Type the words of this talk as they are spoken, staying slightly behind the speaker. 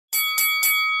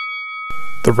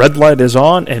The red light is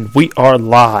on, and we are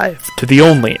live to the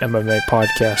only MMA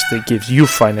podcast that gives you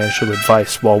financial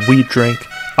advice while we drink.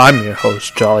 I'm your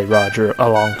host, Jolly Roger,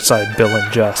 alongside Bill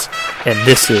and Jess, and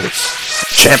this is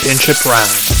Championship Round.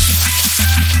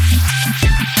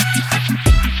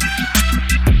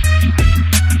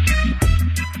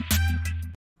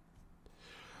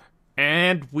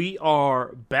 And we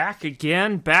are back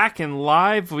again, back and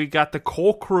live. We got the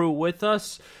Cole crew with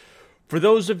us. For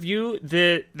those of you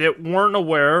that weren't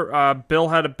aware, Bill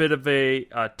had a bit of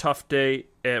a tough day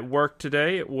at work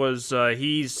today. It was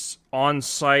he's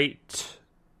on-site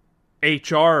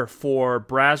HR for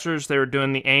Brazzers. They were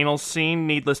doing the anal scene.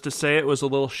 Needless to say, it was a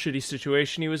little shitty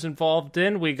situation he was involved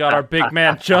in. We got our big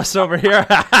man Just over here.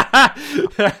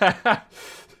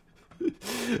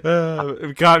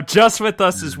 We got Just with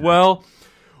us as well.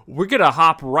 We're going to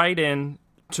hop right in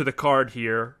to the card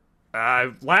here.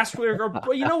 Last week,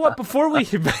 you know what? Before we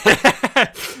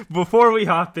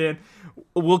hop in,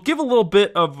 we'll give a little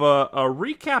bit of a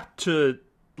recap to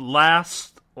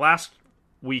last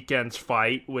weekend's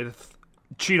fight with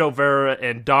Chito Vera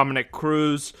and Dominic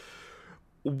Cruz.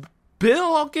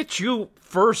 Bill, I'll get you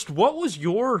first. What was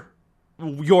your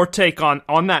take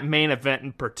on that main event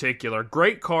in particular?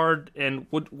 Great card, and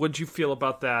what'd you feel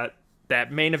about that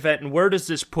main event, and where does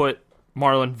this put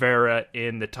Marlon Vera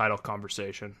in the title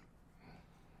conversation?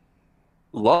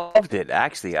 Loved it,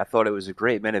 actually. I thought it was a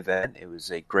great main event. It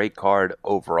was a great card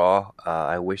overall.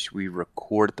 I wish we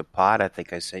recorded the pod. I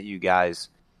think I sent you guys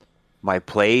my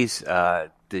plays.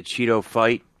 The Chito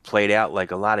fight played out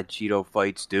like a lot of Chito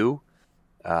fights do.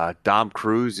 Dom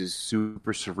Cruz is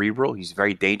super cerebral. He's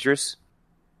very dangerous.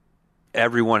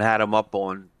 Everyone had him up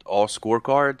on all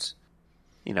scorecards,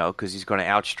 because he's going to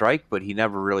outstrike, but he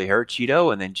never really hurt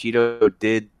Chito. And then Chito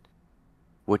did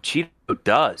what Chito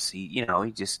does. He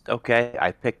just, okay,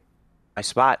 I picked my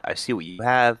spot. I see what you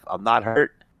have. I'm not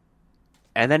hurt.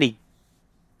 And then he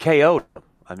KO'd him.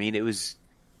 I mean, it was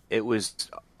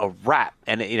a wrap.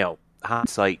 And,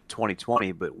 hindsight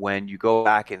 2020, but when you go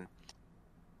back and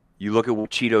you look at what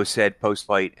Chito said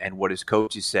post-fight and what his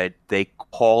coaches said, they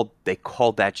called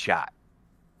that shot.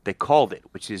 They called it,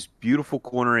 which is beautiful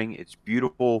cornering. It's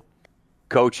beautiful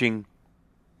coaching.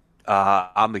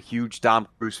 I'm a huge Dom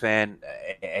Cruz fan.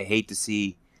 I hate to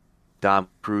see Dom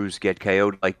Cruz get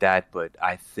KO'd like that, but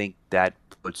I think that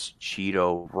puts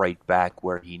Chito right back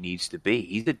where he needs to be.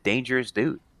 He's a dangerous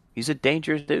dude.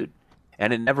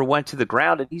 And it never went to the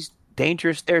ground, and he's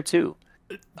dangerous there too.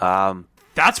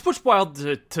 That's what's wild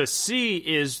to see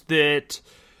is that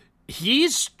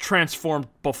he's transformed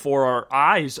before our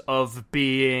eyes of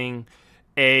being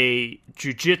a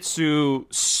jiu-jitsu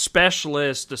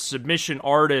specialist, a submission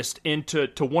artist, into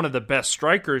one of the best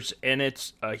strikers, and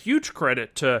it's a huge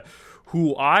credit to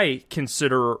who I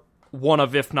consider one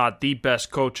of, if not the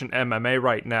best coach in MMA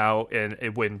right now,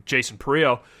 and when Jason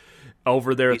Perillo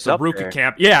over there at the Ruka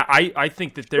camp. Yeah, I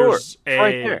think that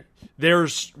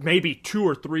there's maybe 2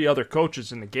 or 3 other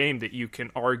coaches in the game that you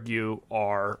can argue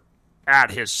are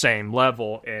at his same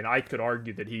level, and I could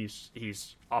argue that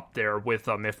he's up there with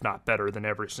them, if not better than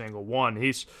every single one.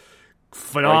 He's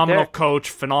phenomenal coach,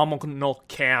 phenomenal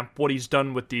camp, what he's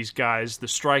done with these guys, the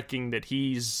striking that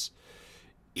he's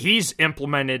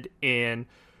implemented in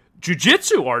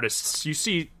jiu-jitsu artists. You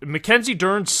see, Mackenzie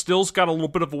Dern still's got a little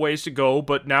bit of a ways to go,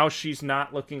 but now she's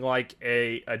not looking like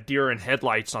a deer in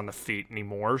headlights on the feet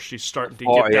anymore. She's starting to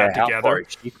get that together.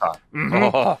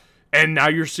 And now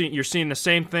you're seeing the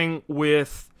same thing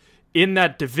with, in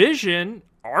that division,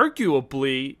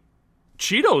 arguably,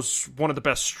 Chito's one of the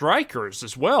best strikers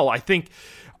as well. I think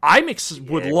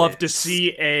would love to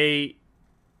see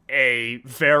a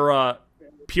Vera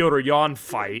Piotr Yan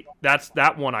fight.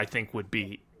 That one I think would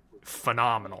be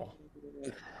phenomenal.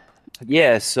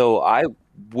 Yeah, so I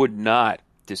would not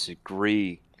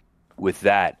disagree with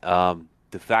that.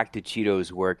 The fact that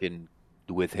Chito's working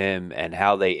with him and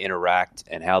how they interact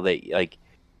and how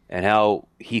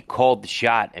he called the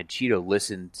shot and Chito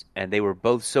listened, and they were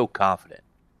both so confident.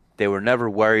 They were never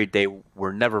worried. They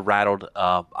were never rattled.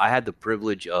 I had the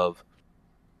privilege of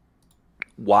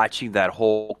watching that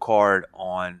whole card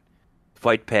on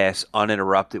Fight Pass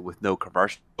uninterrupted with no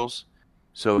commercials.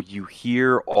 So you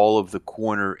hear all of the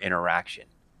corner interaction,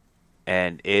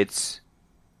 and it's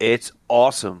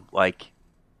awesome. Like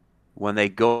when they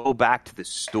go back to the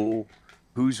stool,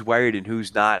 who's worried and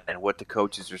who's not, and what the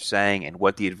coaches are saying and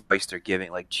what the advice they're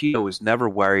giving. Like Chito was never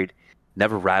worried,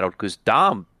 never rattled, because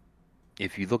Dom,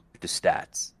 if you look at the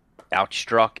stats,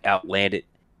 outstruck, outlanded,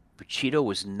 but Chito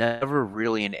was never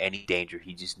really in any danger.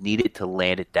 He just needed to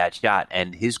land at that shot,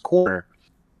 and his corner,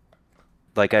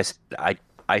 like I said,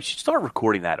 I should start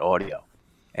recording that audio.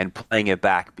 and playing it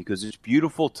back, because it's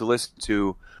beautiful to listen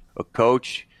to a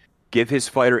coach give his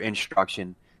fighter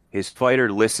instruction, his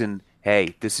fighter listen,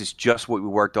 hey, this is just what we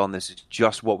worked on, this is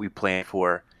just what we planned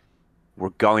for, we're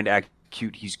going to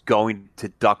execute, he's going to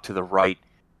duck to the right,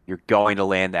 you're going to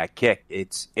land that kick.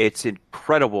 It's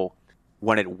incredible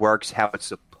when it works how it's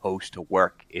supposed to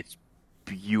work. It's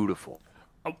beautiful.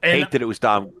 I hate that it was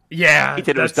Dom. Yeah, I hate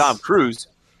that it was Dom Cruz,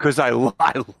 because I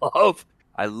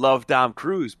love Dom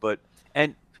Cruz, but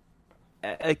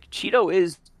Cheeto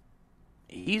is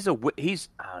he's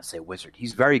I don't say wizard.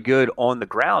 He's very good on the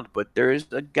ground, but there's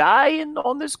a guy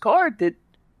on this card that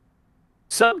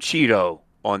some Cheeto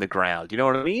on the ground. You know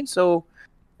what I mean? So,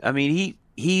 I mean,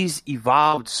 he's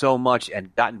evolved so much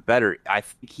and gotten better. I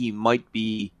think he might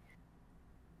be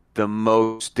the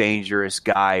most dangerous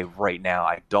guy right now.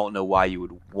 I don't know why you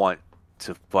would want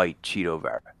to fight Cheeto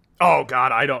Vera. Oh,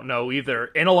 God, I don't know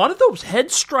either. And a lot of those head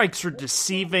strikes are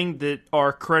deceiving that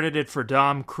are credited for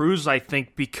Dom Cruz, I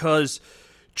think, because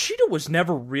Cheeto was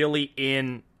never really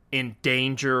in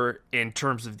danger in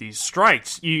terms of these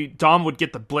strikes. Dom would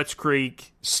get the blitzkrieg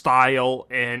style,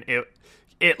 and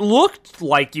it looked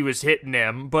like he was hitting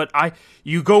him, but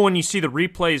you go and you see the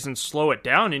replays and slow it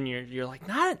down, and you're like,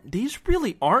 these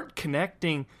really aren't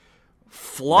connecting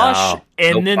flush. No,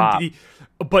 and then pop.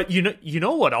 But you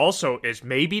know what also is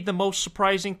maybe the most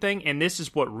surprising thing, and this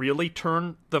is what really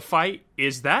turned the fight,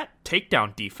 is that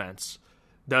takedown defense.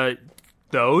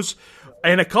 Those,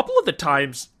 and a couple of the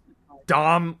times,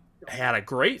 Dom had a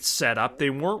great setup.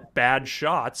 They weren't bad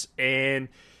shots, and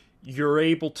you're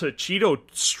able to Cheeto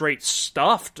straight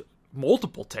stuffed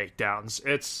multiple takedowns.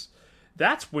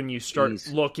 That's when you start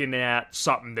looking at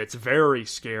something that's very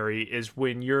scary, is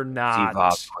when you're not,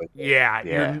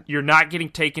 you're not getting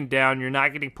taken down, you're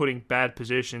not getting put in bad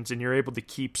positions, and you're able to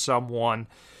keep someone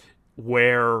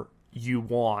where you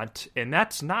want. And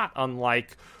that's not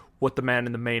unlike what the man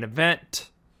in the main event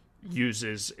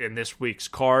uses in this week's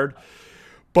card.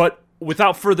 But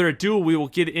without further ado, we will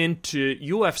get into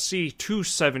UFC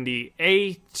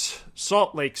 278,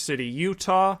 Salt Lake City,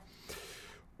 Utah.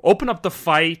 Open up the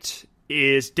fight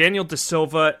is Daniel Da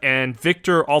Silva and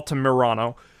Victor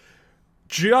Altamirano.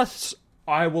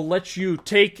 I will let you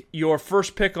take your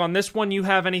first pick on this one. You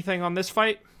have anything on this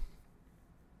fight?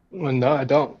 Well, no, I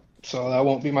don't. So that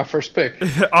won't be my first pick.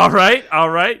 All right.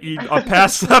 I'll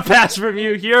pass from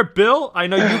you here. Bill, I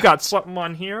know you got something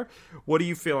on here. What are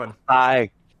you feeling? I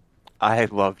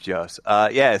love Joss.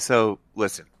 So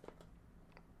listen.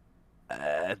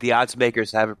 The odds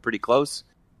makers have it pretty close.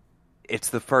 It's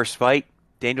the first fight.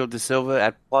 Daniel Da Silva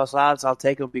at plus odds. I'll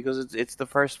take him because it's the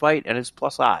first fight and it's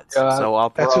plus odds.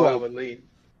 So that's who I would lead.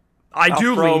 I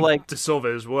do lean Da Silva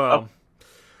as well.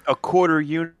 A quarter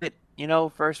unit,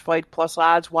 first fight plus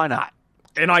odds. Why not?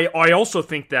 And I also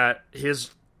think that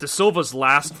Da Silva's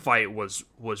last fight was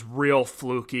real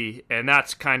fluky, and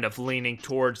that's kind of leaning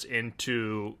towards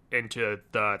into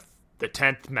the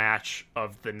 10th match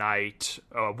of the night.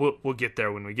 We'll get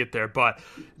there when we get there, but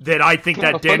that I think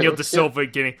that Daniel Da Silva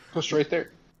getting go straight there.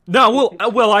 No,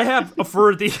 well, I have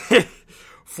for the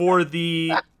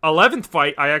 11th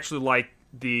fight, I actually like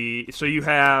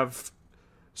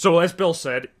so as Bill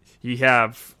said, you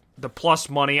have the plus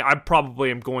money. I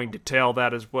probably am going to tail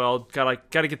that as well.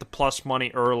 Gotta get the plus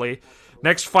money early.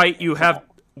 Next fight, you have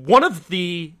one of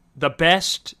the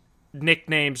best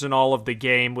nicknames in all of the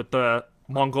game with the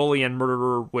Mongolian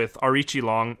Murderer with Arichi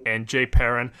Long and Jay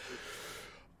Perrin.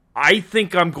 I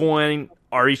think I'm going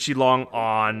Arichi Long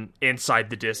on inside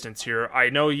the distance here. I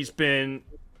know he's been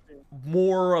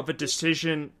more of a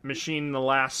decision machine in the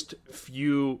last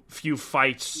few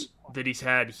fights that he's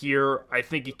had here. I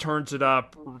think he turns it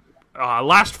up.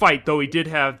 Last fight, though, he did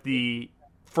have the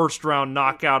first round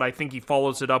knockout. I think he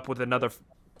follows it up with another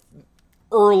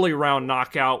early round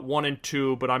knockout, 1 and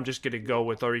 2, but I'm just going to go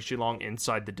with Arichi Long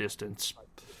inside the distance.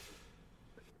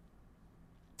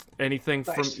 Anything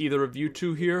from either of you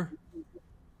two here?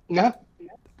 No.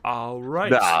 All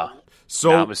right. Nah.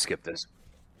 So I'm going to skip this.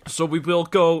 So we will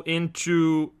go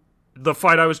into the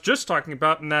fight I was just talking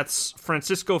about, and that's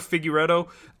Francisco Figueiredo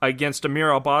against Amir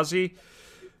Albazi.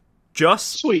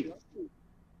 Just sweet.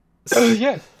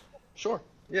 Yeah, sure.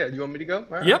 Yeah, you want me to go? All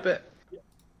right, yep. I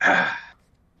bet.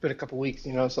 Been a couple weeks,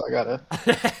 so I gotta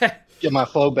get my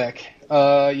flow back.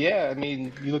 I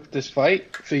mean, you look at this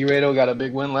fight. Figueiredo got a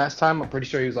big win last time. I'm pretty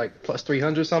sure he was like plus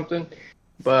 300 something.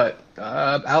 But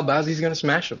Albazi's gonna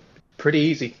smash him pretty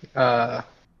easy.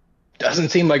 Doesn't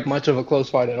seem like much of a close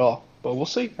fight at all. But we'll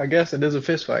see. I guess it is a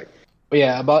fist fight. But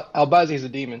yeah, Albazi's a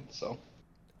demon. So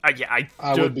I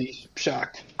would be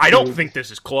shocked. I don't think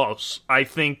this is close. I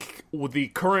think with the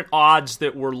current odds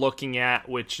that we're looking at,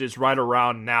 which is right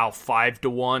around now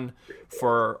 5-1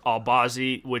 for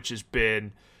Albazi, which has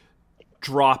been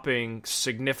dropping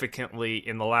significantly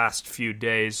in the last few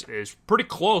days, is pretty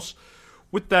close.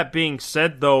 With that being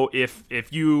said, though, if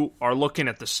you are looking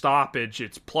at the stoppage,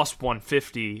 it's plus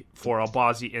 150 for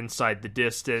Albazi inside the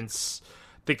distance.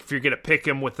 I think if you're going to pick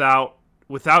him without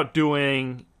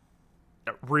doing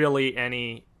really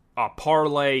any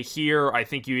parlay here, I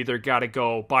think you either got to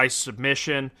go by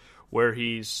submission, where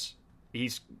he's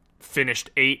finished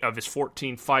 8 of his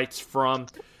 14 fights from.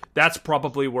 That's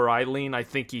probably where I lean. I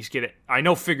think he's going to... I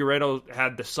know Figueiredo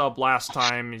had the sub last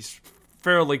time. He's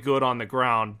fairly good on the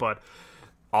ground, but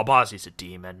Albazi's a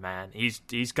demon, man.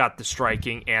 He's got the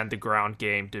striking and the ground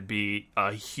game to be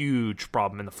a huge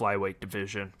problem in the flyweight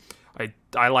division.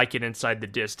 I like it inside the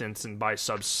distance and by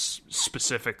subs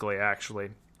specifically, actually.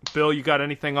 Bill, you got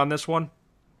anything on this one?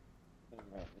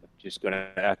 Just going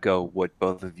to echo what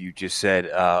both of you just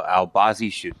said.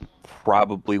 Albazi should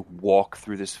probably walk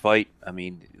through this fight. I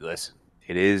mean, listen,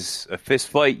 it is a fist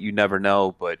fight. You never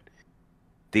know, but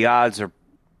the odds are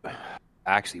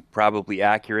actually probably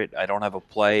accurate. I don't have a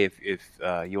play. If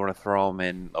you want to throw him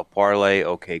in a parlay,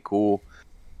 okay, cool.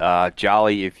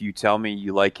 Jolly, if you tell me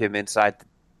you like him inside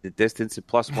the distance at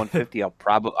plus 150,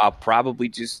 I'll probably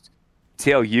just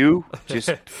tell you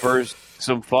just for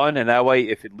some fun, and that way,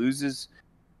 if it loses,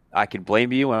 I can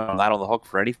blame you. I'm not on the hook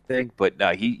for anything. But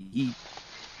no, he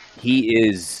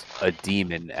is a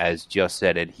demon, as just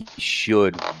said, and he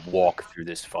should walk through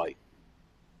this fight.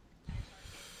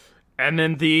 And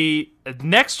then the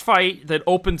next fight that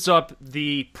opens up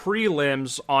the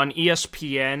prelims on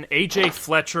ESPN, AJ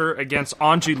Fletcher against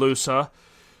Angie Lusa.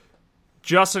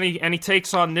 Justin, any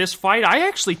takes on this fight? I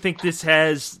actually think this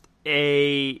has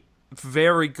a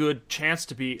very good chance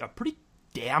to be a pretty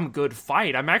damn good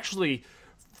fight. I'm actually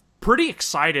pretty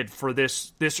excited for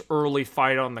this early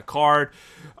fight on the card.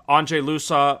 Angie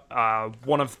Lusa,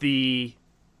 one of the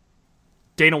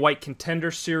Dana White Contender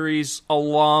Series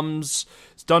alums,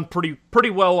 has done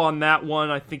pretty well on that one.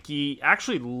 I think he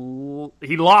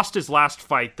lost his last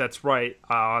fight. That's right,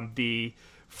 on the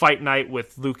fight night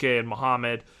with Luque and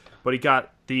Muhammad. But he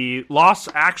got the loss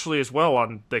actually as well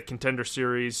on the Contender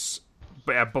Series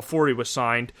before he was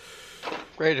signed.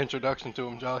 Great introduction to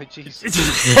him, Jolly. Jeez.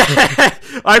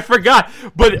 I forgot.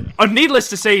 But needless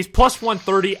to say, he's plus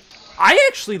 130. I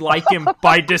actually like him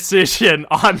by decision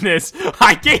on this.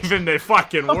 I gave him the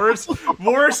fucking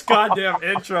worst goddamn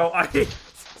intro.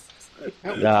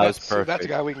 That's perfect. That's a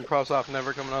guy we can cross off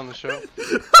never coming on the show.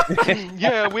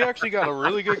 Yeah, we actually got a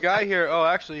really good guy here. Oh,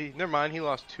 actually, never mind. He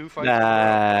lost 2 fights.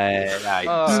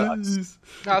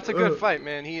 No, it's a good fight,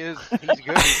 man. He's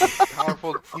good.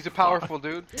 He's a powerful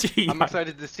dude. I'm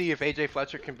excited to see if AJ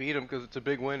Fletcher can beat him, because it's a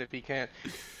big win if he can't.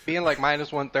 Being like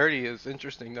minus 130 is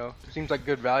interesting, though. Seems like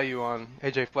good value on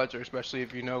AJ Fletcher, especially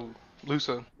if you know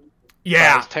Lusa.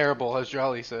 Yeah. It's terrible, as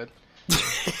Jolly said.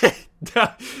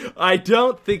 I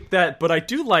don't think that, but I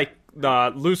do like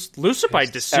Lusa by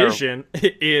decision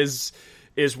is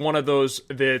one of those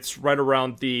that's right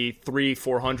around the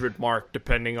 300-400 mark,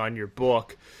 depending on your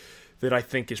book, that I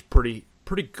think is pretty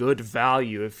good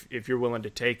value if you're willing to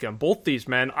take them. Both these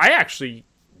men, I actually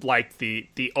like the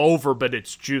over, but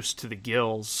it's juiced to the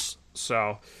gills,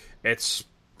 so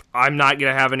I'm not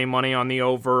gonna have any money on the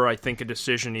over. I think a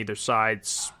decision either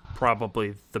side's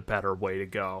probably the better way to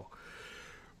go.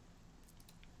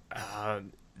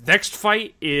 Next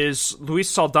fight is Luis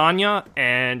Saldana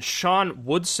and Sean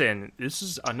Woodson. This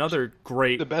is another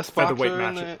great the best featherweight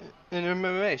matchup in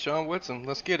MMA. Sean Woodson,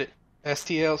 let's get it.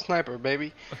 STL sniper,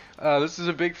 baby. This is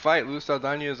a big fight. Luis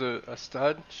Saldana is a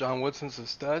stud. Sean Woodson's a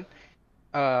stud.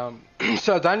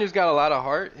 Saldana's got a lot of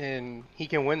heart, and he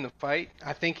can win the fight.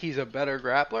 I think he's a better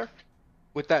grappler.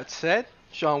 With that said,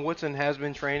 Sean Woodson has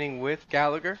been training with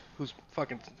Gallagher, who's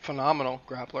fucking phenomenal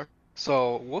grappler.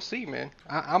 So we'll see, man.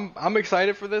 I'm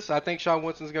excited for this. I think Sean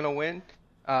Woodson's gonna win,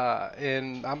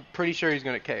 and I'm pretty sure he's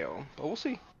gonna KO him. But we'll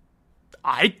see.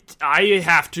 I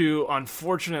have to,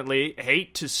 unfortunately,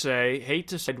 hate to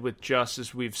side with Just,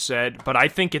 as we've said, but I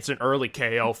think it's an early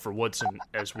KO for Woodson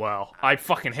as well. I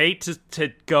fucking hate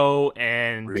to go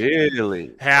and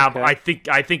really have. Okay.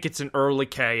 I think it's an early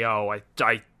KO.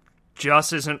 I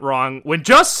Just isn't wrong when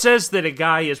Just says that a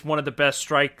guy is one of the best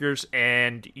strikers,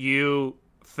 and you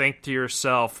think to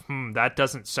yourself, that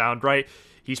doesn't sound right.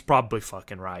 He's probably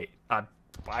fucking right.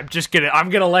 I'm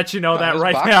gonna let you know that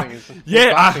right now.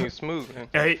 Boxing is smooth,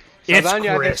 man. It's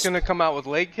Saldana, I think, is crisp. going to come out with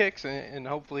leg kicks and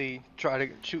hopefully try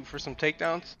to shoot for some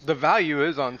takedowns. The value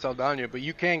is on Saldana, but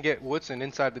you can get Woodson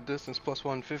inside the distance plus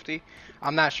 150.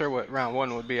 I'm not sure what round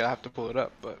one would be. I have to pull it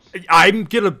up, but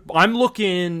I'm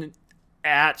looking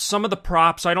at some of the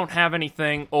props. I don't have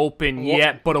anything open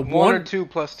yet, but one or two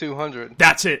plus 200.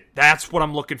 That's it. That's what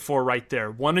I'm looking for right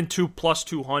there. 1 and 2 plus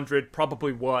 200,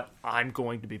 probably what I'm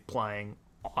going to be playing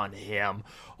on him.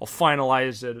 I'll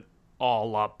finalize it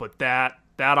all up, but that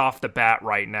off the bat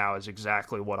right now is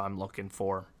exactly what I'm looking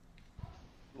for.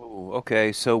 Ooh,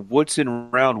 okay, so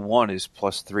Woodson round one is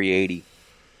plus 380.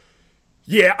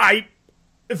 Yeah,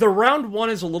 the round one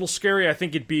is a little scary. I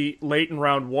think it'd be late in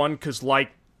round one because,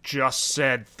 like just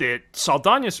said, that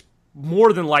Saldana's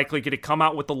more than likely going to come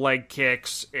out with the leg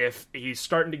kicks. If he's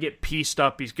starting to get pieced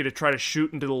up, he's going to try to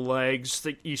shoot into the legs.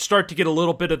 You start to get a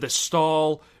little bit of the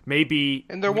stall, maybe.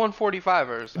 And they're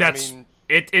 145ers. That's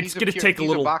it's going to take a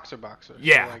little. He's a boxer.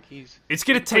 Yeah, so like it's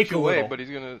going to take a little, but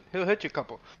he'll hit you a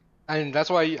couple. And that's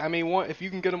why, I mean, if you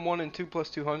can get him 1 and 2 plus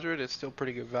 200, it's still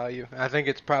pretty good value. I think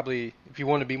it's probably, if you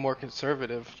want to be more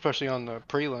conservative, especially on the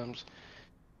prelims,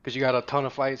 because you got a ton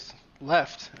of fights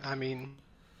left, I mean,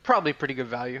 probably pretty good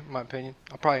value, in my opinion.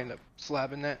 I'll probably end up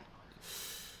slabbing that.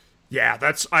 Yeah,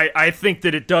 I think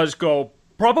that it does go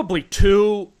probably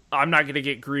 2. I'm not going to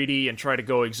get greedy and try to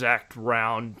go exact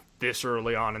round this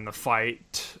early on in the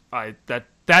fight.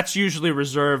 That's usually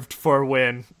reserved for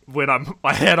when I'm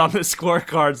ahead on the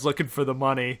scorecards looking for the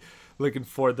money, looking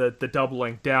for the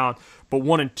doubling down. But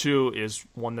 1 and 2 is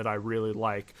one that I really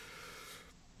like.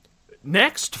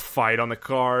 Next fight on the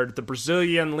card, the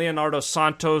Brazilian Leonardo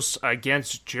Santos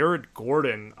against Jared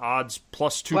Gordon. Odds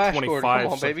plus 225. Flash Gordon.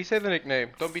 Come on, baby. Say the nickname.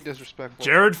 Don't be disrespectful.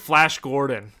 Jared Flash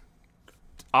Gordon.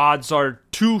 Odds are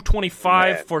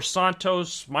 225 for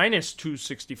Santos, minus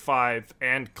 265,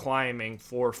 and climbing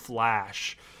for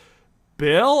Flash.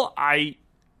 Bill, I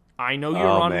know you're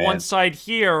on one side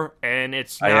here, and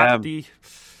it's not the...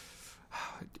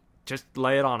 Just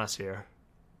lay it on us here.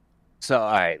 So,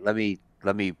 all right, let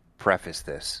me preface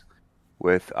this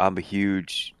with I'm a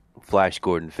huge Flash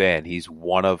Gordon fan. He's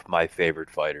one of my favorite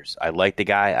fighters. I like the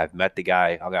guy. I've met the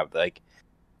guy.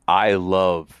 I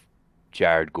love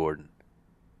Jared Gordon.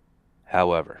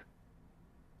 However,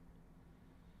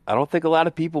 I don't think a lot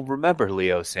of people remember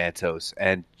Leo Santos,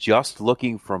 and just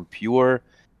looking from pure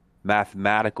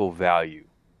mathematical value,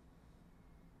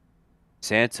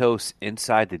 Santos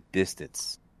inside the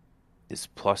distance is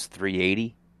plus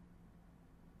 380.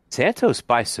 Santos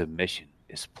by submission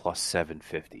is plus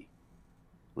 750.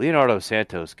 Leonardo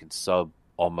Santos can sub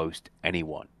almost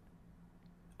anyone.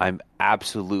 I'm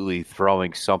absolutely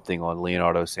throwing something on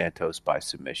Leonardo Santos by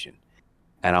submission.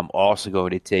 And I'm also going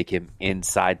to take him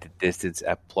inside the distance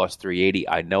at plus 380.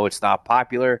 I know it's not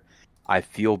popular. I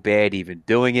feel bad even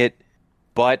doing it.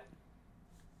 But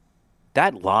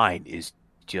that line is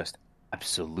just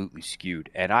absolutely skewed.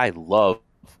 And I love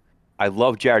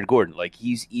Jared Gordon. Like,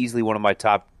 he's easily one of my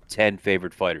top 10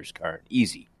 favorite fighters current.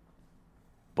 Easy.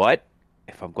 But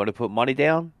if I'm going to put money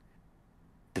down,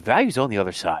 the value's on the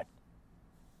other side.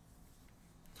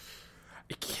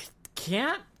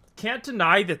 Can't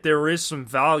deny that there is some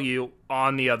value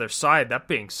on the other side. That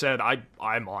being said,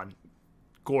 I'm on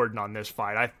Gordon on this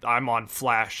fight. I'm on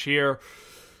Flash here.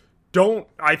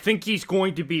 I think he's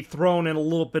going to be thrown in a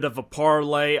little bit of a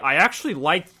parlay. I actually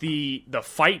like the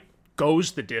fight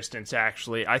goes the distance,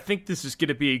 actually. I think this is going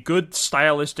to be a good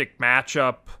stylistic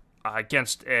matchup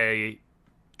against a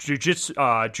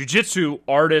jiu-jitsu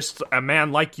artist, a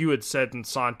man like you had said in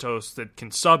Santos that can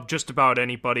sub just about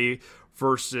anybody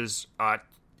versus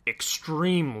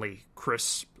extremely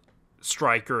crisp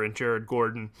striker in Jared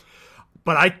Gordon.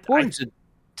 But Gordon's a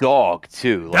dog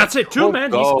too. That's it too, man.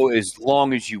 Go as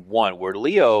long as you want. Where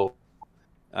Leonardo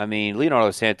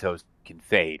Santos can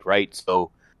fade, right? So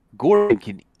Gordon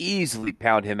can easily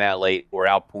pound him out late or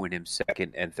outpoint him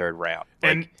second and third round.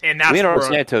 And that's Leonardo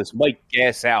Santos might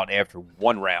gas out after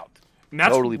one round. And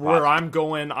that's totally where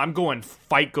possible. I'm going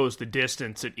fight goes the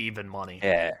distance at even money.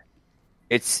 Yeah.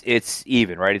 It's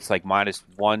even, right? It's like minus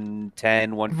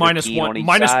 110, 115 on each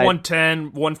minus side.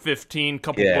 110, 115.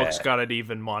 Couple books got it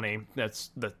even money.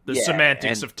 That's the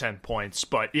semantics of 10 points.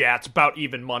 But yeah, it's about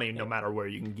even money no matter where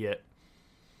you can get.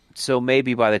 So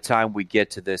maybe by the time we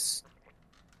get to this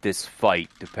fight,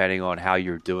 depending on how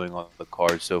you're doing on the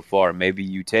card so far, maybe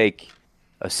you take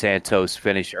a Santos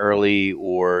finish early,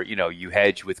 or you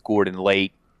hedge with Gordon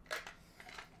late.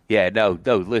 Yeah, no,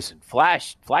 listen,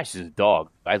 Flash is a dog.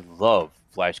 I love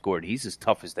Flash Gordon. He's as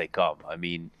tough as they come. I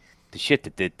mean, the shit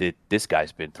that this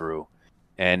guy's been through.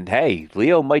 And hey,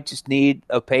 Leo might just need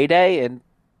a payday, and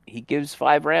he gives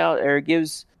 5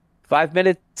 5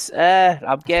 minutes,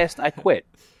 I'm gassed, I quit.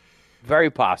 Very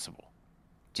possible.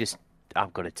 Just,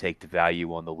 I'm going to take the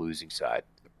value on the losing side.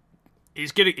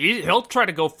 He'll try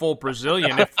to go full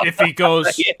Brazilian if he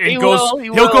goes He he'll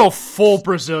will. go full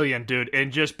Brazilian, dude,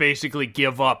 and just basically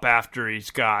give up after he's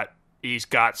got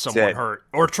someone hurt,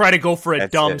 or try to go for a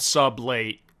dumb sub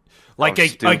late, like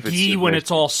a gi when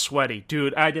it's all sweaty,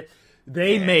 dude.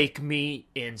 They make me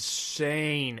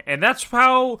insane, and that's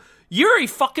how Yuri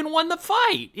fucking won the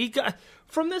fight. He got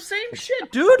from the same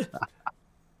shit, dude.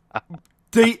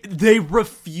 They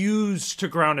refuse to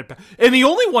ground it back. And the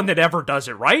only one that ever does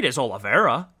it right is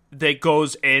Oliveira. That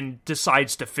goes and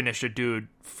decides to finish a dude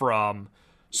from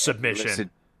submission. Listen,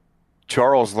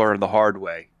 Charles learned the hard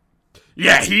way.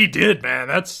 Yeah, he did, man.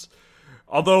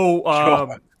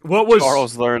 Although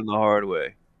Charles learned the hard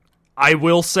way. I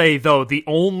will say, though, the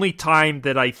only time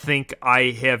that I think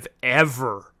I have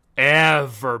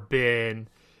ever been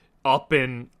up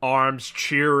in arms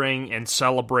cheering and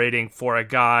celebrating for a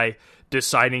guy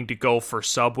deciding to go for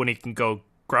sub when he can go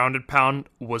ground and pound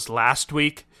was last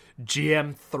week.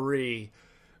 GM3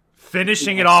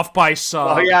 finishing it off by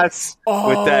sub. Oh, yes.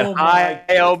 With that high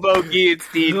elbow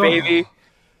guillotine, baby.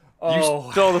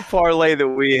 You stole the parlay that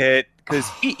we hit because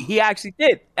he actually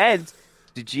did. And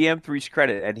to GM3's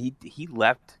credit, and he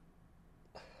left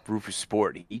Rufus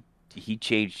Sport. He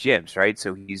changed gyms, right?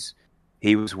 So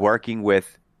he was working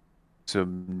with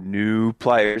some new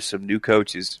players, some new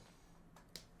coaches.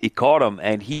 He caught him,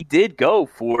 and he did go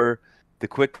for the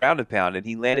quick ground and pound, and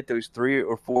he landed those 3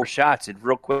 or 4 shots, and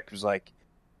real quick was like,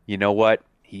 you know what?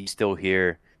 He's still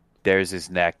here. There's his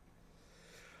neck.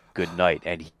 Good night.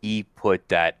 And he put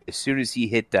that, as soon as he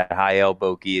hit that high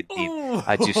elbow guillotine,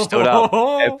 I just stood up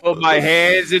and put my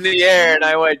hands in the air, and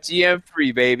I went,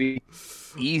 GM3, baby.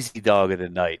 Easy dog of the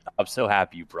night. I'm so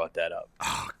happy you brought that up.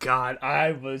 Oh, God.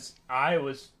 I was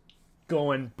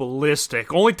going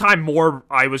ballistic. Only time more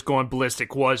I was going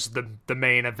ballistic was the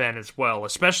main event as well,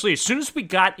 especially as soon as we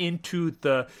got into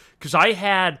because I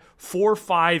had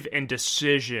 4-5 and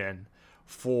decision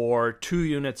for 2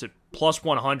 units at plus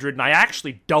 100, and I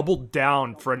actually doubled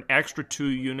down for an extra 2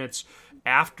 units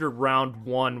after round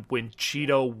 1 when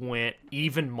Cheeto went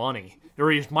even money,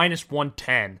 or he was minus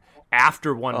 110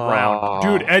 after one round.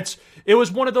 Dude, it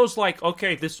was one of those like,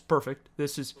 okay, this is perfect.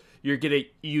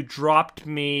 You dropped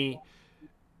me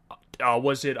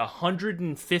was it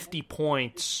 150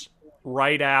 points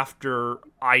right after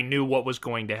I knew what was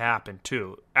going to happen,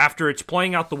 too. After it's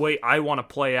playing out the way I want to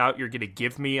play out, you're going to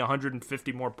give me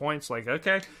 150 more points. Like,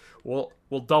 okay, we'll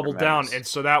double down. And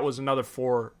so that was another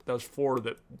 4. That was 4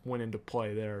 that went into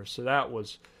play there. So that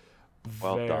was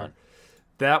well done.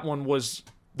 That one was...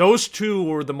 Those 2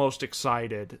 were the most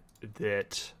excited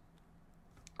that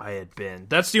I had been.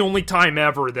 That's the only time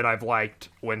ever that I've liked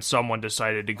when someone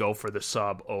decided to go for the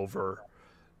sub over.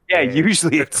 Yeah,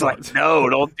 usually it's like, no,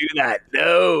 don't do that.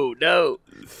 No.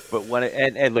 But when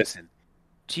and listen,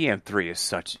 GM3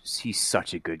 he's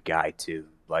such a good guy too.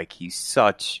 Like he's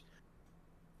just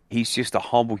a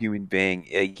humble human being.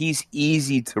 He's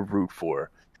easy to root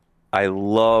for. I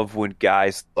love when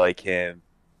guys like him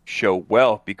show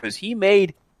wealth because he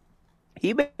made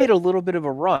a little bit of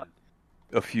a run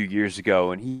a few years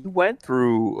ago, and he went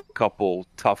through a couple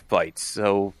tough fights.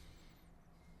 So,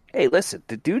 hey, listen,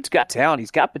 the dude's got talent.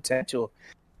 He's got potential.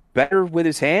 Better with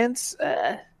his hands.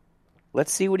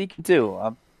 Let's see what he can do.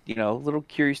 I'm, a little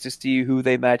curious to see who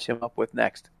they match him up with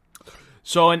next.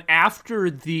 So, and after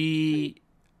the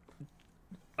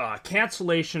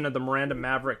cancellation of the Miranda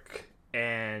Maverick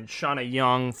and Shauna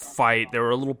Young fight, there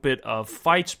were a little bit of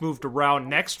fights moved around.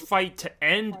 Next fight to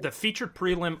end the featured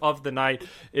prelim of the night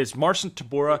is Marcin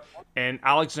Tybura and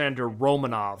Alexander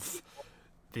Romanov.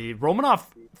 The Romanov,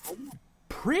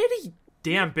 pretty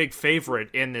damn big favorite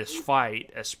in this fight,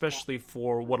 especially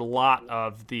for what a lot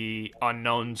of the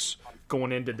unknowns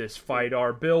going into this fight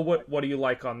are. Bill, what do you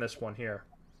like on this one here?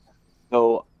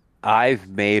 So I've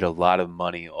made a lot of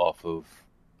money off of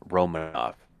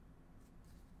Romanov.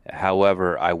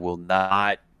 However, I will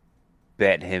not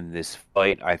bet him this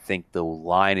fight. I think the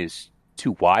line is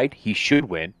too wide. He should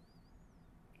win.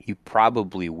 He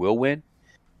probably will win.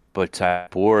 But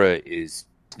Tybura is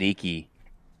sneaky,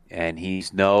 and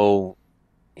he's no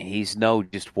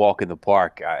just walk in the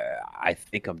park. I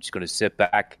think I'm just going to sit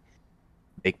back,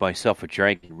 make myself a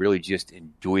drink, and really just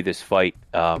enjoy this fight.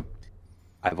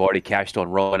 I've already cashed on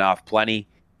Romanov plenty.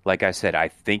 Like I said, I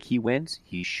think he wins.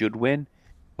 He should win.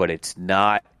 But it's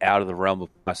not out of the realm of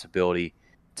possibility.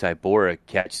 Tybura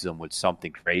catches him with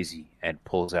something crazy and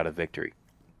pulls out a victory.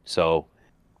 So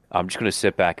I'm just going to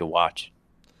sit back and watch.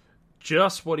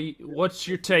 Just what's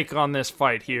your take on this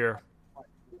fight here?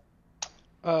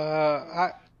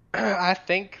 I I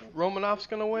think Romanov's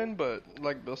gonna win, but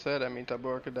like Bill said, I mean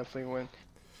Tybura could definitely win.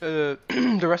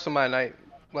 The rest of my night,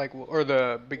 or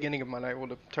the beginning of my night, will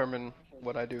determine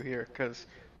what I do here. Because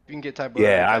if you can get Tybura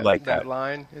Yeah, I at like that that.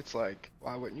 line, it's like,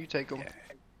 why wouldn't you take him?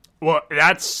 Well,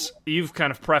 you've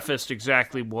kind of prefaced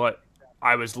exactly what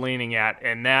I was leaning at,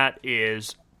 and that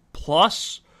is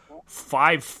plus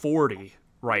 540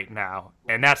 right now,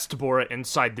 and that's Tabora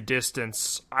inside the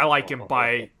distance. I like him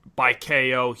by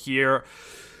KO here.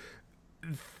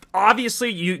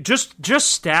 Obviously, you just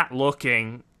stat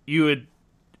looking, you would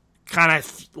kind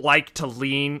of like to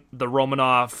lean the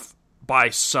Romanov by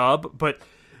sub, but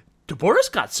Tabora's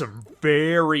got some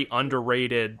very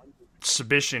underrated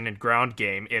submission and ground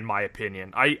game, in my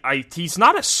opinion. He's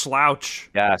not a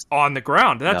slouch on the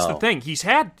ground. That's the thing. He's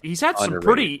had some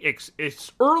pretty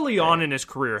it's early on in his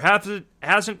career.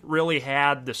 Hasn't really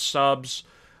had the subs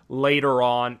later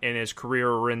on in his career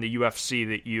or in the UFC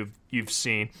that you've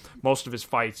seen. Most of his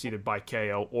fights either by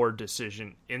KO or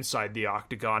decision inside the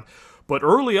octagon. But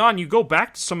early on, you go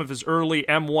back to some of his early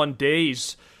M1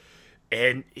 days,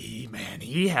 and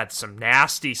he had some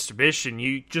nasty submission.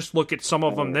 You just look at some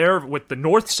of them there with the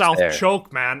north-south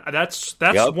choke, man. That's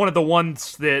one of the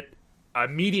ones that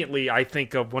immediately I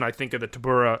think of when I think of the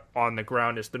Tabura on the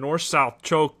ground is the north-south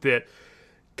choke that,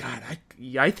 God,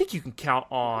 I think you can count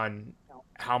on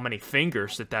how many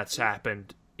fingers that's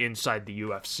happened inside the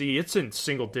UFC. It's in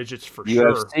single digits for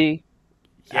sure. UFC?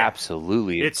 Yeah.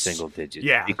 Absolutely, it's single digits.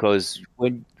 Yeah. Because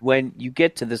when you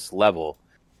get to this level,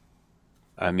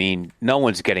 I mean, no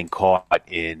one's getting caught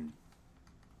in.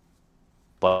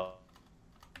 But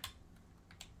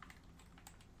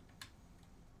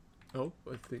I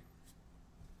think.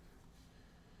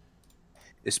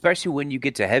 Especially when you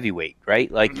get to heavyweight, right?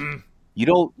 Like you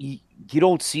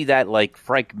don't see that like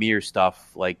Frank Mir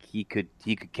stuff. Like he could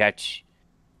catch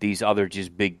these other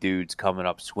just big dudes coming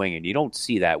up swinging. You don't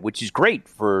see that, which is great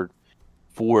for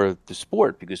the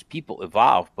sport because people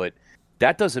evolve, but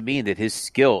that doesn't mean that his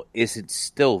skill isn't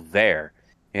still there.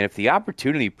 And if the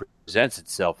opportunity presents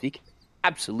itself, he can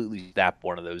absolutely snap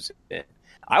one of those in.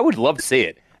 I would love to see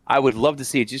it. I would love to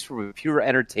see it just from a pure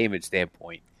entertainment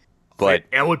standpoint. But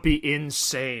that would be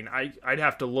insane. I'd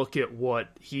have to look at what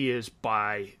he is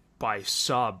by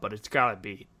sub, but it's got to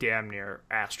be damn near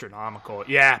astronomical.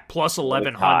 Yeah, plus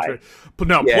 1,100.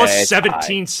 No, plus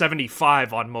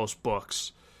 1,775 on most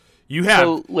books. You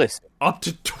have up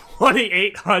to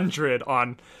 2,800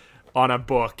 on a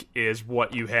book is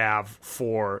what you have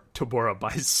for Tabora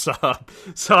by sub.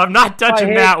 So I'm not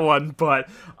touching that one, but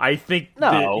I think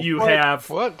that you have...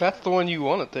 What? That's the one you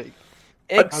want to take.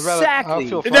 Exactly.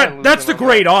 That's the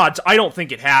great odds. I don't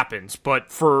think it happens,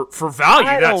 but for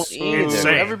value, that's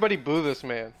insane. Everybody boo this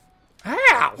man.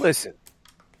 How? Listen,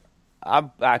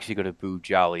 I'm actually going to boo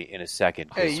Jolly in a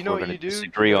second. Hey, you know what you do?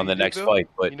 Disagree on the next fight,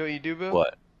 but you know what you do, Bill?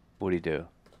 What? What do you do?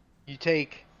 You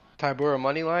take Tybura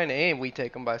money line, and we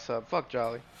take him by sub. Fuck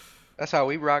Jolly. That's how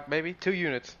we rock, baby. 2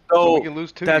 units. So we can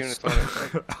lose 2 units on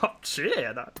it. Oh,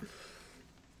 shit.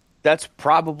 That's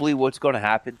probably what's going to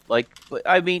happen. Like,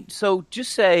 I mean, so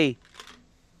just say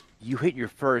you hit your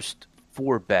first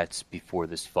 4 bets before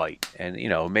this fight, and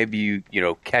maybe you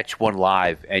catch one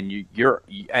live, and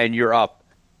you're up.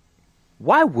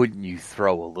 Why wouldn't you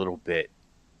throw a little bit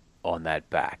on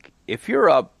that back? If you're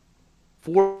up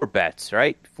 4 bets,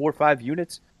 right, 4 or 5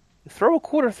 units, throw a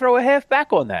quarter, throw a half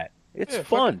back on that. It's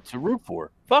fun to root for.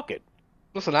 Fuck it.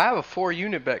 Listen, I have a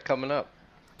 4-unit bet coming up.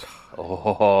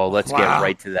 Oh, let's get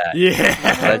right to that. Yeah.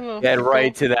 Let's get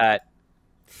right to that.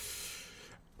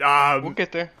 We'll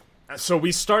get there. So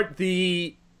we start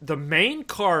the main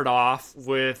card off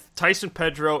with Tyson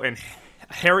Pedro and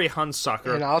Harry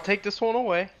Hunsucker. And I'll take this one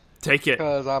away. Take it.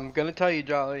 Because I'm going to tell you,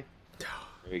 Jolly.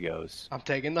 There he goes. I'm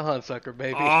taking the Hunsucker,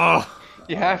 baby. Oh.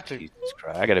 You have to. Jesus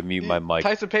Christ. I got to mute my mic.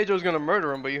 Tyson Pedro's going to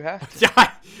murder him, but you have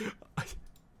to.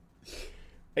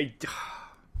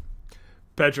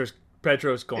 Pedro's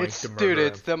going to murder Dude, him.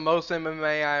 it's the most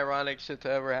MMA ironic shit to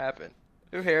ever happen.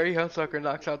 If Harry Hunsucker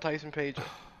knocks out Tyson Pedro.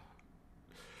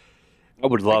 I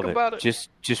would love it.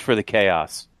 Just for the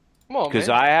chaos. Come on, man. Because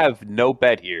I have no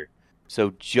bet here.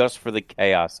 So just for the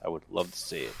chaos, I would love to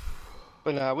see it.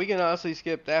 But nah, we can honestly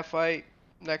skip that fight.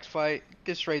 Next fight,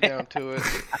 get straight down to it.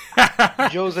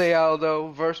 Jose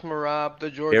Aldo versus Merab, the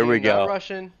Georgian. Here we go. Not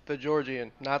Russian, the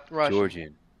Georgian, not Russian.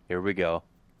 Georgian. Here we go.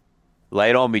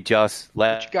 Lay it on me, Just.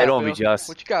 Lay it on me, Just.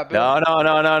 What you got, Bill?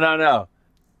 No.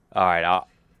 All right,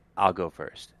 I'll go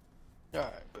first. All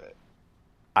right, bet.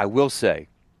 I will say,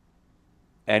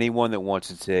 anyone that wants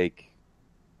to take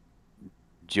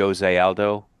Jose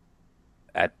Aldo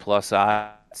at plus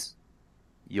odds,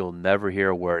 you'll never hear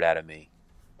a word out of me.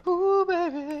 Ooh,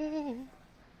 baby.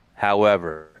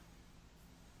 However,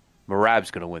 Merab's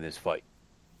going to win this fight.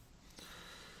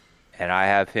 And I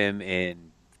have him in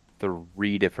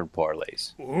 3 different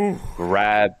parlays.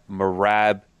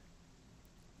 Merab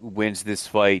wins this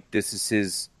fight. This is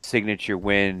his signature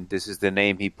win. This is the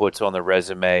name he puts on the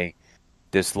resume.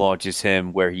 This launches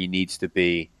him where he needs to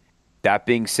be. That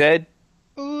being said,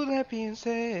 Jose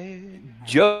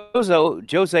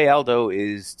Aldo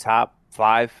is top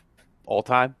 5 all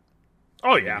time.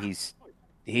 Oh yeah, easy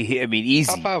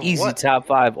what? top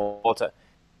 5 all time.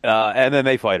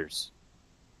 MMA fighters,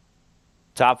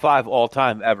 top 5 all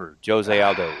time ever. Jose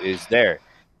Aldo is there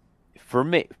for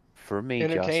me.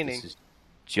 Entertaining.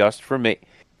 Just for me,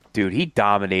 dude. He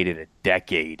dominated a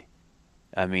decade.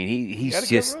 I mean,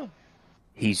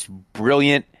 he's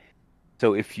brilliant.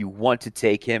 So if you want to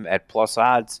take him at plus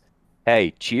odds,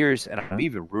 hey, cheers, and I'm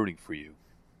even rooting for you.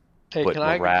 Hey, but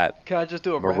can I just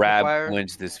do a rapid Merab fire?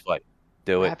 wins this fight.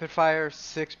 Do it. Rapid fire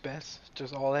 6 bets.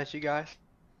 Just all at you guys.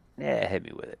 Yeah, hit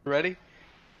me with it. Ready?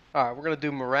 All right, we're going to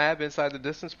do Merab inside the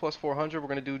distance plus 400. We're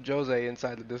going to do Jose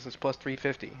inside the distance plus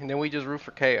 350. And then we just root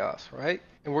for chaos, right?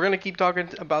 And we're going to keep talking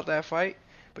about that fight.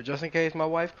 But just in case my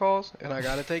wife calls, and I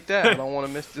got to take that. I don't want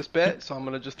to miss this bet, so I'm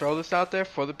going to just throw this out there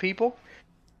for the people.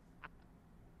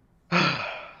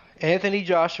 Anthony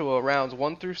Joshua rounds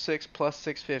 1 through 6 plus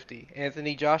 650.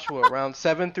 Anthony Joshua rounds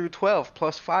 7 through 12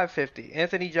 plus 550.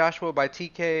 Anthony Joshua by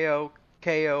TKO,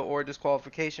 KO, or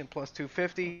disqualification plus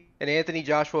 250. And Anthony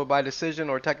Joshua by decision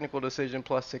or technical decision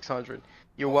plus 600.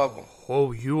 You're welcome.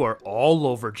 Oh, you are all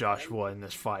over Joshua in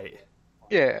this fight.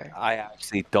 Yeah. I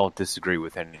actually don't disagree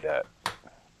with any of that.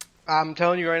 I'm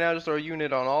telling you right now, just throw a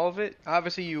unit on all of it.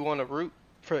 Obviously, you want to root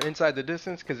for inside the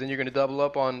distance because then you're going to double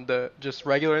up on the just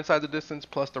regular inside the distance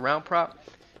plus the round prop.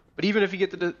 But even if you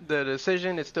get the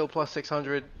decision, it's still plus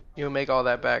 600. You'll make all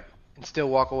that back and still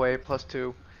walk away plus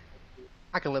 2.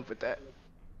 I can live with that.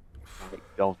 I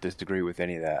don't disagree with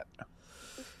any of that.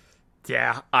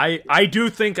 Yeah, I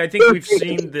think we've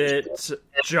seen that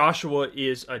Joshua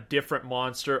is a different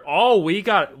monster. Oh, we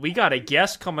got a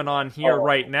guest coming on here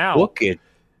right now. Look at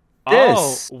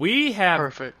this. Oh, we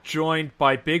have joined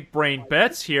by Big Brain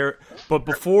Betz here, but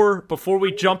before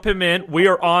we jump him in, we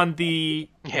are on the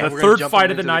third fight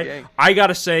of the night. I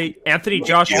gotta say, Anthony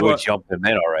Joshua. We jump him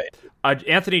in, all right.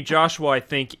 Anthony Joshua, I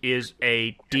think, is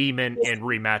a demon in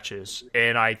rematches,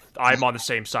 and I'm on the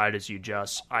same side as you,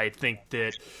 Just. I think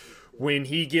that when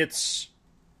he gets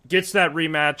that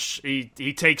rematch,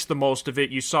 he takes the most of it.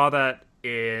 You saw that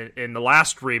in the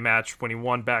last rematch when he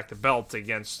won back the belt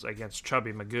against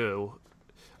Chubby Magoo.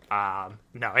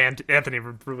 Anthony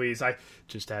Ruiz. I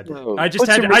just had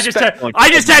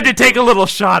to take a little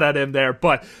shot at him there,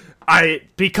 but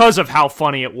because of how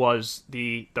funny it was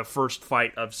the first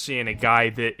fight of seeing a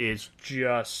guy that is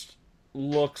just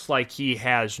looks like he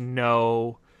has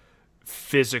no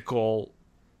physical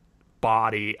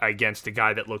body against a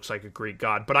guy that looks like a Greek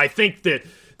god. But I think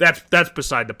that's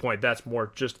beside the point. That's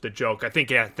more just the joke. I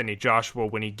think Anthony Joshua,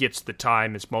 when he gets the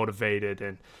time, is motivated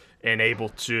and able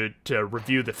to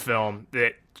review the film,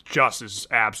 that just is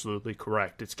absolutely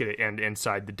correct. It's going to end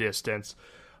inside the distance.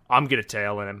 I'm going to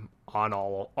tail him on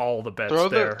all the bets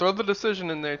there. Throw the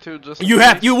decision in there too. Just you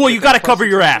got to cover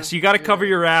your ass. You got to cover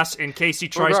your ass in case he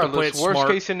tries to play it smart. Worst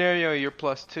case scenario, you're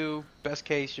plus 2. Best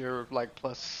case, you're like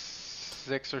plus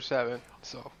 6 or 7.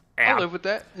 So I'll live with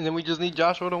that. And then we just need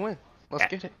Joshua to win. Let's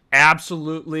get it.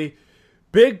 Absolutely.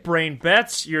 Big Brain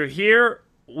Betz, you're here.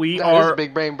 That is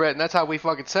Big Brain Brett, and that's how we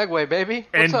fucking segue, baby.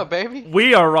 What's up, baby?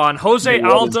 We are on Jose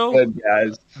Aldo, good,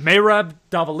 guys? Merab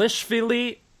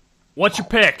Dvalishvili. What's your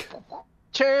pick?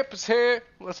 Champ is here.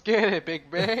 Let's get it, Big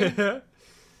Brain.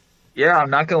 Yeah, I'm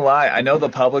not going to lie. I know the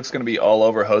public's going to be all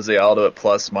over Jose Aldo at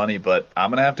plus money, but I'm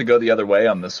going to have to go the other way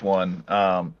on this one.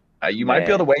 You might be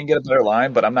able to wait and get a better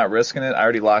line, but I'm not risking it. I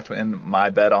already locked in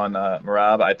my bet on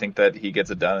Merab. I think that he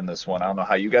gets it done in this one. I don't know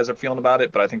how you guys are feeling about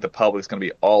it, but I think the public's going to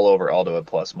be all over Aldo at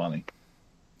plus money.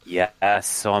 Yeah,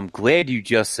 so I'm glad you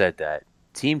just said that.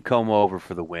 Team come over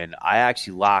for the win. I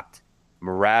actually locked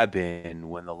Merab in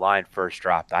when the line first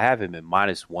dropped. I have him at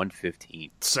minus 115.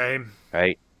 Same.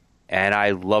 Right? And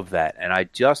I love that. And I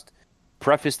just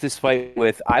prefaced this fight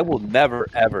with, I will never,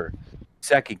 ever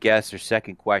second guess or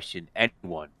second question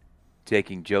anyone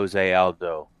taking Jose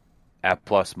Aldo at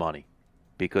plus money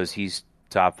because he's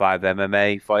top 5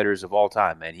 MMA fighters of all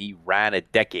time, and he ran a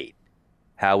decade.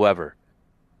 However,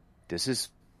 this is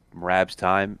Merab's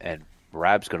time, and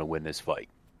Merab's going to win this fight.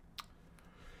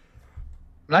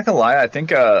 I'm not going to lie. I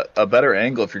think a better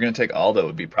angle, if you're going to take Aldo,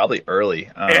 would be probably early.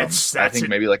 I think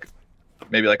maybe like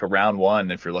a round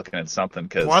 1 if you're looking at something.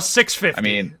 Cause, plus 650. I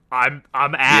mean, I'm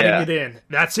adding it in.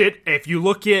 That's it. If you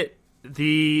look at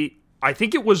the I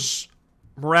think it was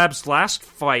Merab's last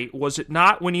fight, was it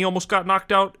not, when he almost got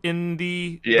knocked out in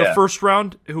the first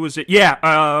round? Who was it? Yeah,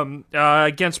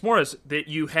 against Morris. That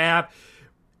you have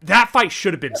that fight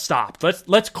should have been stopped.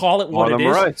 Let's call it what it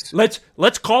is.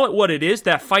 Let's call it what it is.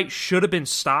 That fight should have been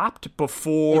stopped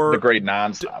before the great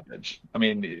non-stoppage. I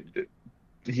mean,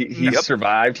 he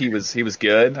survived. He was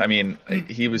good. I mean,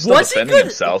 he was still defending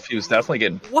himself. He was definitely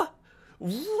getting what.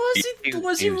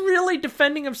 Was he really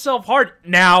defending himself hard?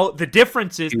 Now the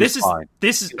difference is this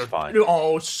is fine.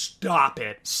 Oh, stop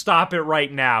it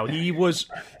right now.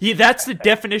 That's the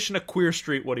definition of Queer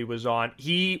Street. What he was on,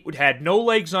 he had no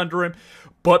legs under him,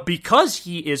 but because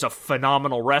he is a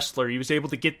phenomenal wrestler, he was able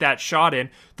to get that shot in.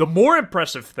 The more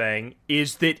impressive thing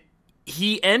is that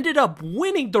he ended up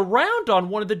winning the round on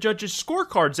one of the judges'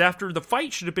 scorecards after the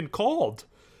fight should have been called.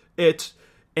 It's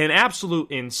an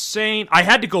absolute insane. I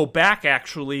had to go back,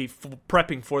 actually,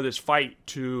 prepping for this fight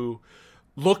to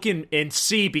look and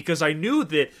see, because I knew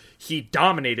that he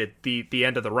dominated the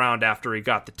end of the round after he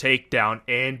got the takedown,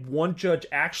 and one judge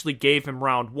actually gave him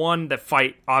round 1. The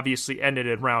fight obviously ended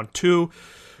in round 2,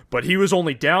 but he was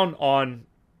only down on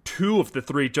 2 of the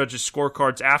 3 judges'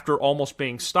 scorecards after almost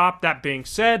being stopped. That being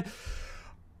said,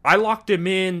 I locked him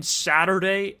in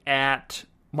Saturday at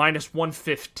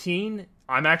 -115.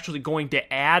 I'm actually going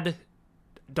to add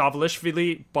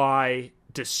Davlishvili by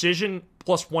decision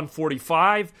plus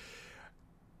 145.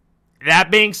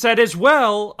 That being said as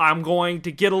well, I'm going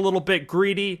to get a little bit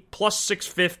greedy, plus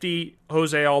 650,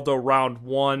 Jose Aldo round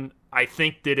 1. I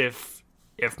think that if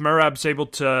Merab's able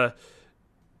to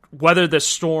weather the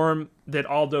storm that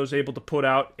Aldo's able to put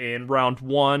out in round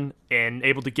 1 and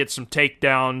able to get some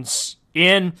takedowns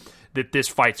in, that this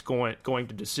fight's going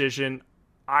to decision.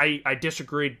 I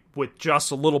disagreed with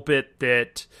just a little bit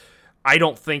that I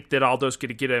don't think that Aldo's going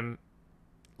to get him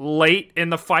late in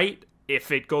the fight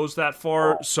if it goes that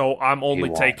far. So I'm only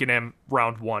taking him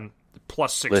round 1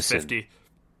 plus 650.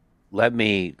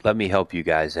 Listen, let me help you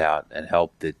guys out and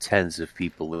help the tens of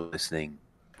people listening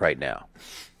right now.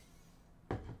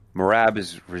 Merab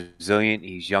is resilient.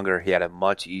 He's younger. He had a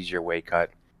much easier weight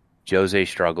cut. Jose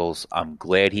struggles. I'm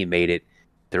glad he made it.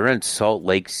 They're in Salt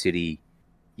Lake City,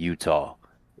 Utah.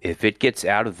 If it gets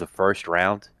out of the first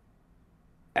round,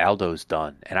 Aldo's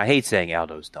done. And I hate saying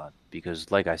Aldo's done because,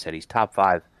 like I said, he's top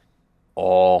 5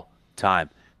 all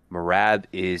time. Merab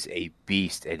is a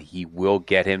beast, and he will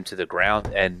get him to the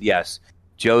ground. And, yes,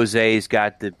 Jose's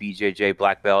got the BJJ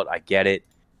black belt. I get it.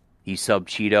 He's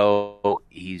sub-Cheeto.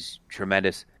 He's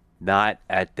tremendous. Not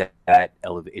at that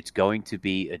elevation. It's going to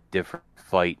be a different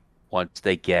fight once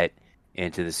they get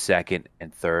into the second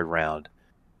and third round.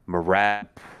 Merab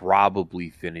probably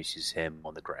finishes him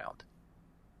on the ground.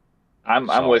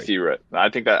 I'm with you, Rick. I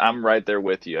think that I'm right there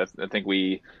with you. I think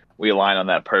we align on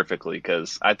that perfectly,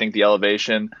 because I think the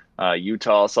elevation,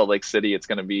 Utah, Salt Lake City, it's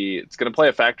going to play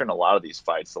a factor in a lot of these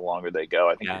fights the longer they go.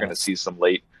 I think you're going to see some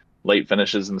late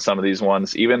finishes in some of these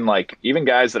ones. Even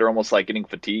guys that are almost like getting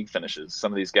fatigue finishes.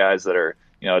 Some of these guys that are,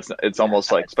 it's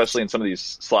almost like, especially in some of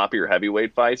these sloppier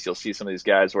heavyweight fights, you'll see some of these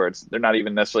guys where they're not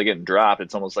even necessarily getting dropped.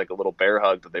 It's almost like a little bear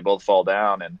hug that they both fall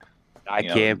down and I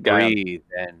can't breathe.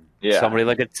 And somebody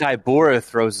like a Tybura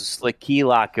throws a slick key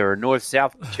lock or a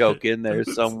north-south choke in there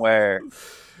somewhere.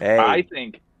 Hey. I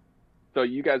think so.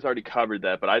 You guys already covered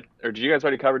that, did you guys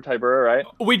already cover Tybura, right?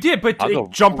 We did, but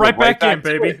jump right back in,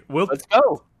 baby. Let's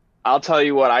go. I'll tell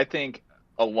you what, I think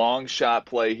a long shot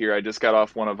play here. I just got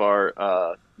off one of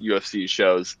our UFC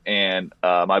shows, and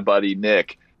my buddy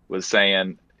Nick was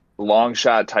saying long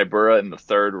shot Tybura in the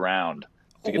third round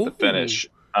to get the finish.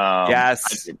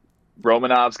 Yes.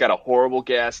 Romanov's got a horrible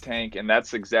gas tank, and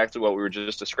that's exactly what we were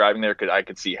just describing there. I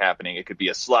could see happening. It could be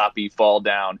a sloppy fall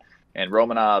down, and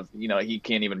Romanov, he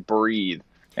can't even breathe.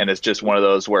 And it's just one of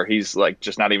those where he's like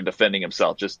just not even defending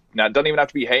himself. Doesn't even have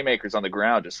to be haymakers on the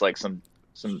ground, just like some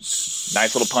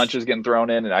nice little punches getting thrown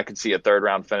in, and I could see a third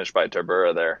round finish by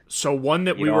Tybura there. So one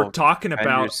that we were talking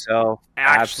about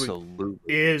absolutely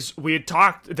is we had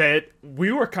talked that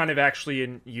we were kind of actually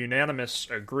in unanimous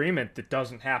agreement that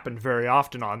doesn't happen very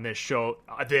often on this show,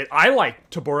 that I like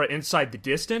Tybura inside the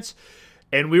distance,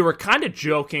 and we were kind of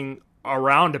joking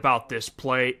around about this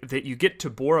play that you get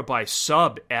Tybura by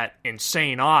sub at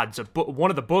insane odds. One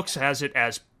of the books has it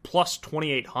as plus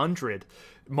 2,800.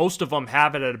 Most of them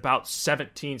have it at about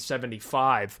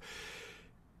 1775.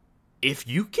 If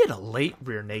you get a late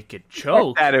rear naked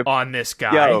choke on this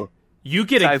guy, you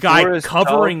get a guy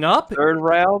covering up third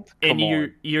round, and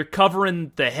you're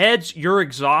covering the heads. You're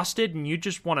exhausted, and you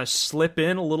just want to slip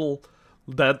in a little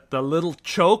the little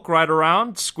choke right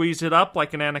around, squeeze it up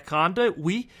like an anaconda.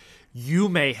 You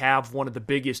may have one of the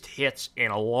biggest hits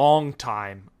in a long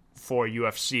time for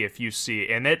UFC if you see,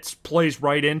 and it plays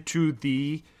right into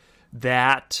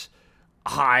that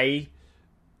high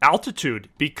altitude,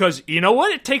 because you know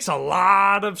what? It takes a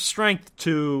lot of strength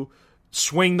to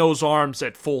swing those arms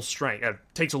at full strength. It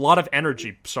takes a lot of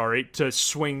energy, to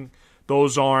swing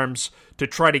those arms to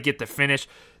try to get the finish.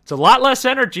 It's a lot less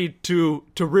energy to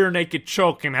rear naked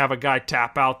choke and have a guy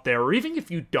tap out there, or even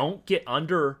if you don't get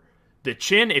under the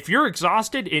chin, if you're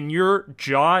exhausted and your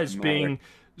jaw is being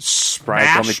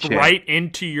smashed right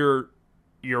into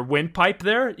your windpipe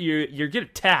there, you're going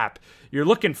to tap. You're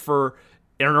looking for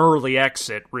an early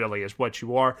exit, really, is what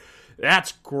you are.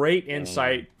 That's great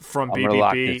insight from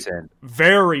BBB.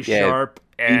 Very sharp.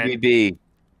 And BBB,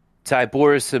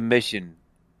 Tybura's submission,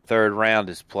 third round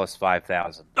is plus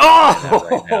 5,000.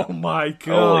 Oh my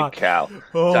God! Holy cow!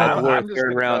 Tybura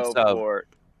third round sub.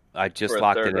 I just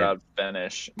locked it in. Third round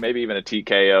finish, maybe even a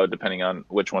TKO, depending on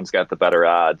which one's got the better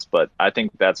odds. But I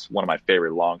think that's one of my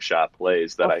favorite long shot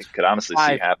plays that I could honestly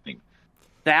see happening.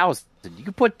 1,000. You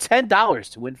could put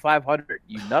 $10 to win 500.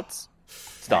 You nuts?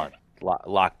 It's done.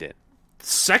 Locked in.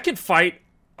 Second fight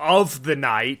of the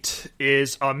night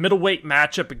is a middleweight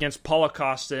matchup against Paulo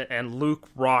Costa and Luke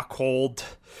Rockhold.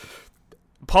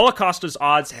 Paulo Costa's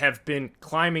odds have been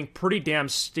climbing pretty damn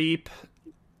steep.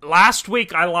 Last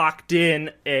week I locked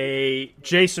in a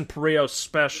Jason Parillo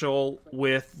special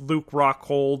with Luke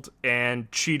Rockhold and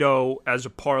Cheeto as a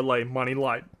parlay money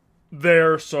line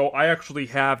there, so I actually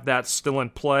have that still in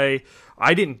play.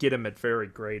 I didn't get him at very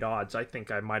great odds. I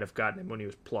think I might have gotten him when he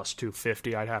was plus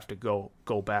 250. I'd have to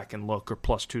go back and look, or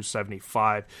plus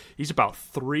 275. He's about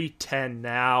 310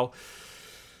 now.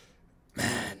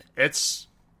 Man,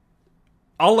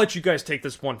 I'll let you guys take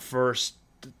this one first.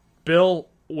 Bill,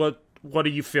 what are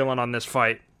you feeling on this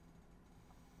fight?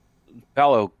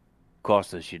 Paulo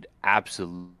Costa should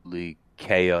absolutely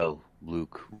KO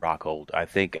Luke Rockhold. I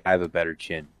think I have a better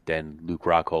chin than Luke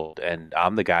Rockhold, and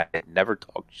I'm the guy that never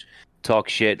talk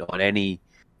shit on any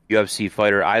UFC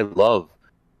fighter. I love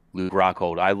Luke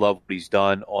Rockhold. I love what he's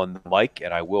done on the mic,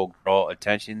 and I will draw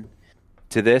attention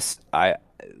to this.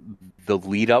 The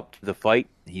lead up to the fight,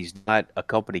 he's not a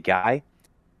company guy.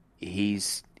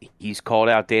 He's called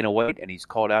out Dana White, and he's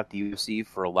called out the UFC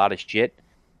for a lot of shit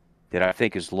that I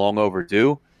think is long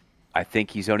overdue. I think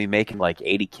he's only making like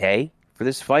 $80K for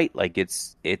this fight. Like,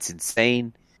 it's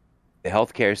insane. The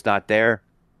healthcare is not there.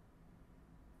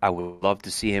 I would love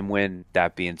to see him win.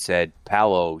 That being said,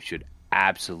 Paulo should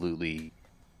absolutely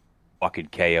fucking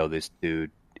KO this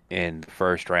dude in the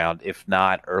first round, if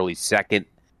not early second.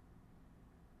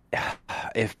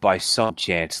 If by some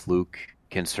chance Luke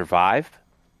can survive,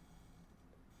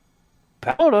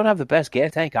 Paulo don't have the best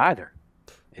gas tank either.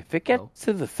 If it gets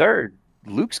to the third,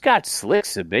 Luke's got slick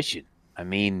submission. I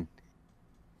mean,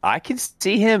 I can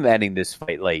see him ending this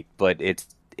fight late, but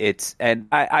and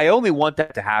I only want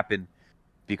that to happen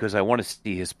because I want to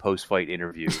see his post-fight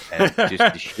interview and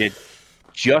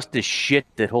just the shit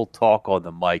that he'll talk on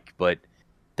the mic. But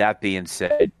that being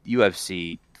said,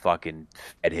 UFC fucking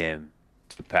fed him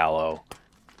to Paulo.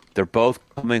 They're both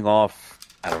coming off,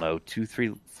 I don't know,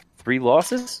 three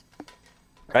losses,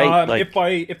 right?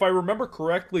 If I remember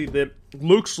correctly, that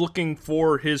Luke's looking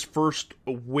for his first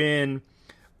win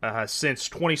since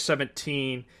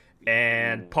 2017,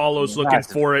 and Paulo's looking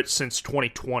for it since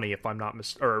 2020, if I'm not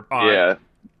mistaken.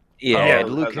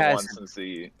 Luke has won since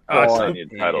the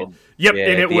title. Yep,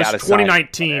 and it was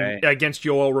 2019 against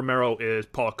Yoel Romero is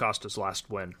Paulo Costa's last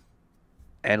win.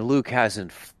 And Luke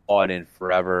hasn't fought in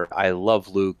forever. I love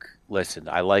Luke. Listen,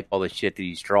 I like all the shit that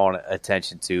he's drawing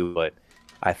attention to, but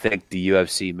I think the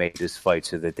UFC made this fight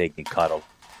so that they can cuddle.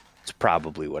 It's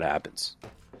probably what happens.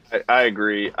 I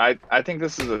agree. I think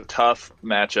this is a tough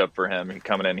matchup for him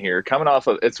coming in here. Coming off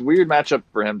of, it's a weird matchup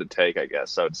for him to take, I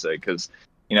guess I would say, because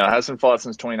hasn't fought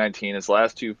since 2019. His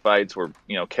last two fights were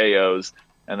KOs,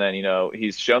 and then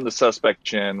he's shown the suspect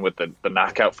chin with the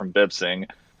knockout from Bipsing.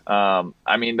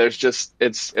 I mean, there's just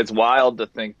it's wild to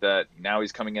think that now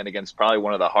he's coming in against probably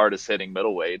one of the hardest hitting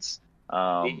middleweights.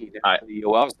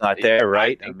 Yoel's not there,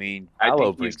 right? I think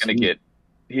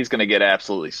he's going to get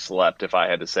absolutely slept. If I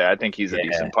had to say, I think he's a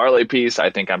decent parlay piece. I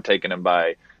think I'm taking him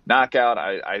by knockout.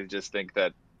 I just think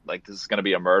that this is going to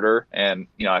be a murder, and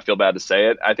I feel bad to say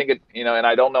it. I think it, and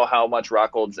I don't know how much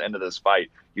Rockhold's into this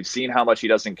fight. You've seen how much he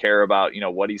doesn't care about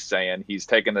what he's saying. He's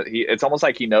taking it's almost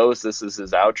like he knows this is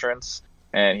his outrance,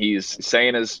 and he's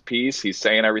saying his piece. He's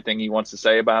saying everything he wants to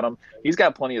say about him. He's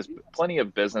got plenty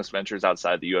of business ventures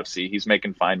outside the UFC. He's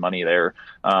making fine money there,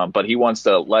 but he wants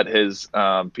to let his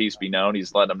piece be known.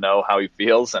 He's letting them know how he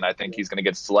feels, and I think he's going to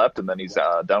get slept, and then he's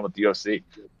done with the UFC.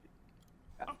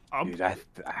 Dude, I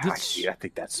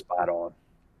think that's spot on.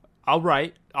 All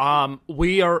right.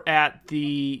 We are at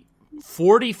the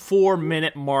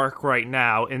 44-minute mark right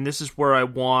now, and this is where I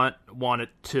want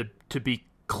it to be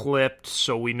clipped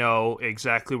so we know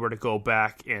exactly where to go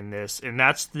back in this. And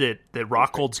that's that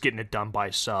Rockhold's getting it done by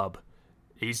sub.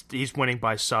 He's winning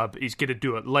by sub. He's going to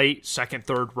do it late, second,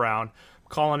 third round. I'm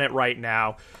calling it right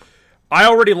now. I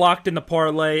already locked in the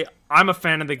parlay. I'm a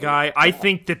fan of the guy. I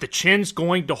think that the chin's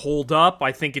going to hold up.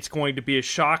 I think it's going to be a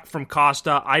shock from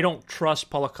Costa. I don't trust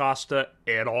Paulo Costa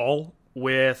at all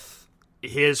with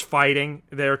his fighting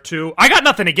there, too. I got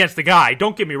nothing against the guy.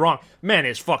 Don't get me wrong. Man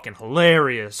is fucking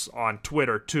hilarious on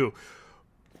Twitter, too.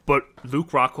 But Luke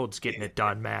Rockhold's getting it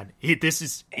done, man.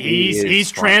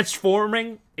 He's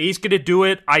transforming. He's going to do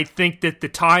it. I think that the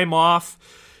time off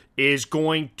is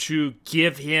going to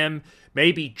give him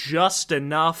maybe just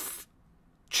enough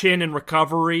chin and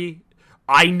recovery.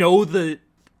 I know this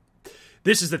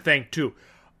is the thing, too.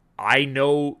 I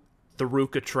know the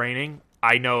Ruka training.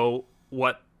 I know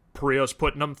what Pereira's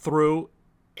putting him through,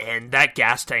 and that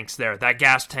gas tank's there. That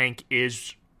gas tank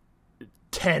is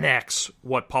 10x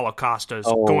what Paulo Costa is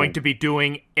going to be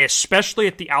doing, especially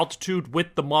at the altitude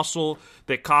with the muscle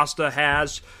that Costa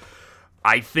has.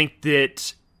 I think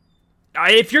that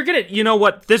if you're going to, you know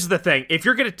what, this is the thing. If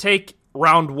you're going to take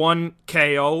round 1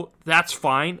 KO, that's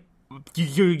fine.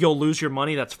 You'll lose your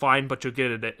money, that's fine, but you'll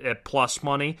get it at plus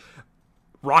money.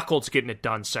 Rockhold's getting it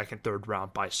done second, third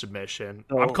round by submission.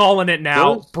 I'm calling it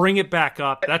now. Bring it back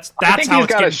up. That's how it's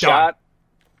getting done.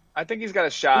 I think he's got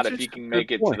a shot if he can make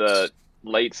it to the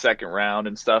late second round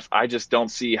and stuff. I just don't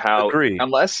see how,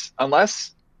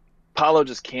 unless Paulo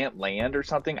just can't land or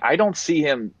something. I don't see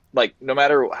him, like, no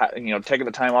matter how, taking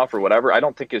the time off or whatever. I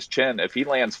don't think his chin, if he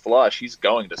lands flush, he's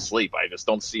going to sleep. I just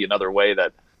don't see another way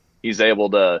that he's able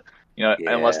to,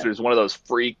 unless there's one of those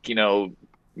freak,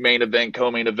 main event,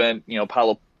 co-main event,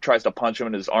 Paulo tries to punch him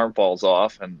and his arm falls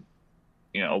off, and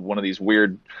one of these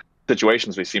weird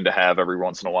situations we seem to have every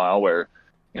once in a while where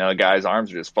the guy's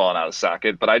arms are just falling out of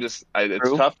socket. But it's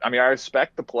tough. I mean, I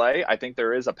respect the play. I think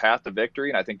there is a path to victory,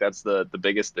 and I think that's the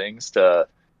biggest things to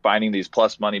finding these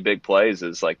plus money big plays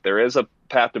is, like, there is a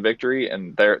path to victory,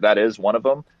 and that is one of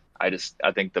them. I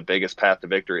think the biggest path to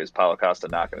victory is Paulo Costa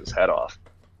knocking his head off.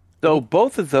 So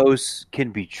both of those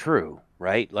can be true,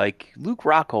 right? Like, Luke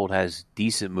Rockhold has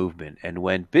decent movement, and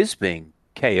when Bisping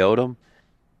KO'd him,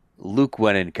 Luke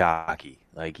went in cocky.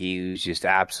 Like, he was just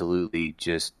absolutely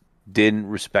just didn't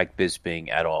respect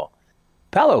Bisping at all.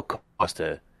 Paulo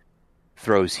Costa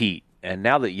throws heat, and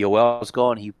now that Yoel's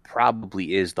gone, he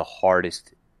probably is the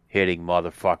hardest hitting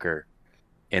motherfucker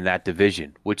in that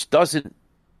division, which doesn't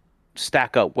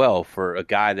stack up well for a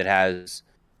guy that has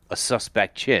a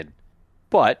suspect chin.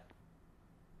 But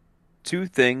two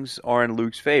things are in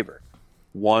Luke's favor.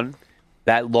 One,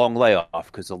 that long layoff,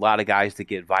 because a lot of guys that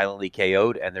get violently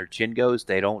KO'd and their chin goes,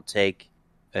 they don't take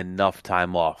enough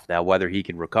time off. Now, whether he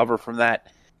can recover from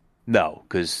that, no,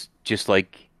 because just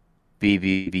like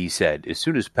BBB said, as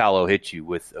soon as Paulo hits you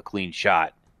with a clean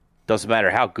shot, doesn't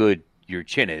matter how good your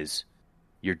chin is,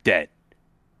 you're dead.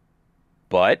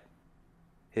 But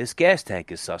his gas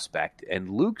tank is suspect, and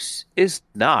Luke's is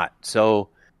not. So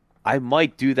I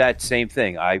might do that same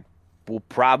thing. I will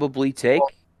probably take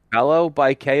Paulo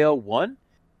by KO 1,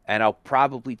 and I'll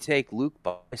probably take Luke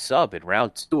by sub in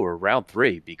round 2 or round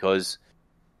 3 because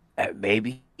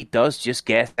maybe he does just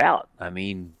gas out. I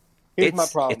mean, here's my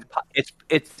problem.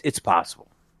 It's possible.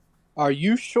 Are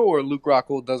you sure Luke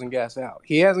Rockhold doesn't gas out?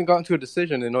 He hasn't gotten to a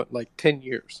decision in like 10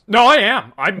 years. No, I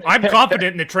am. I'm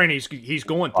confident in the training he's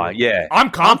going through. Yeah, I'm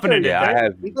confident in that. I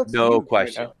have no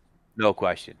question. Right, no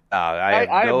question. I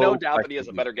have no doubt that he has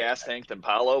a better gas tank than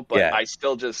Paulo, but I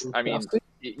still just, I mean,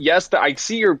 yes, I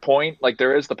see your point. Like,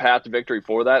 there is the path to victory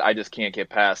for that. I just can't get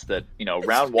past that.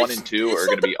 Round 1 and 2 are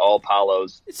going to be all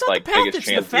Paulo's biggest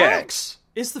chance. The facts.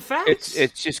 It's the facts.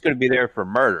 It's just going to be there for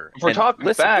murder. If we're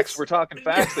talking facts. We're talking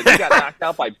facts that he got knocked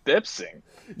out by Bipsing.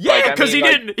 Yeah, because he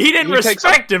didn't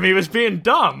respect him. He was being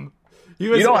dumb.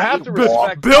 You don't have to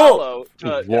respect Paulo.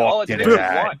 Bill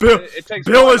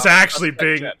is actually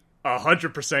being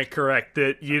 100% correct.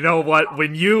 That, you know what,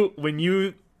 when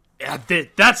you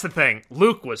that's the thing.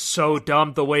 Luke was so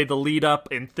dumb the way the lead up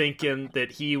and thinking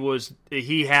that he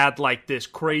had like this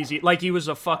crazy, like he was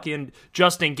a fucking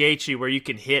Justin Gaethje where you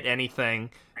can hit anything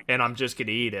and I'm just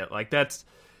gonna eat it. Like,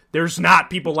 there's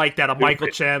not people like that. A Michael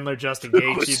Chandler, Justin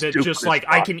Gaethje that just like,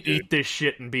 I can eat this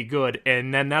shit and be good.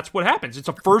 And then that's what happens. It's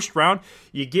a first round.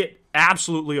 You get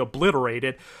absolutely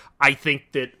obliterated. I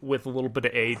think that with a little bit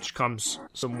of age comes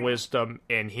some wisdom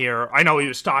in here. I know he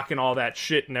was talking all that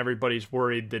shit and everybody's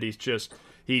worried that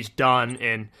he's done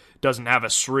and doesn't have a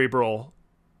cerebral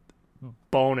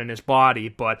bone in his body,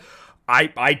 but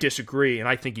I disagree, and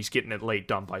I think he's getting it late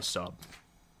done by sub.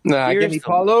 Nah, give me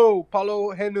Paulo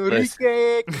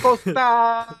Henrique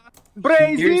Costa,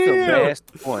 Brazil. Here's the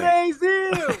last point.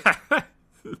 Brazil.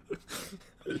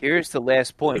 Here's the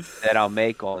last point that I'll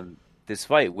make on this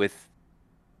fight with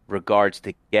regards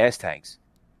to gas tanks.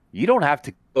 You don't have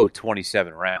to go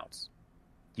 27 rounds.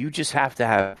 You just have to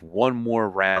have one more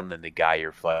round than the guy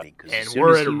you're fighting. And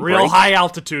we're at a real high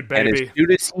altitude, baby.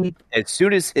 And as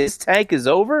soon as his tank is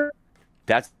over,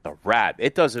 that's a wrap.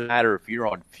 It doesn't matter if you're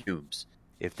on fumes.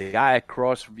 If the guy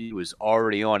across from you is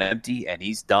already on empty and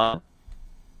he's done,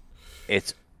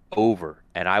 it's over.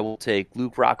 And I will take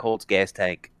Luke Rockhold's gas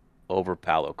tank over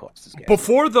Paulo Costa's gas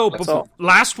tank.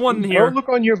 Last one here. Go look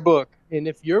on your book, and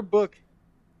if your book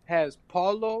has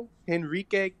Paulo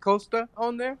Henrique Costa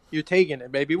on there, you're taking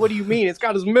it, baby. What do you mean? It's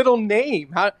got his middle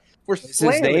name. We're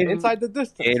slamming inside the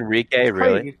distance. Enrique,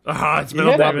 really? His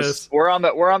middle name is. We're on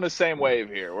the same wave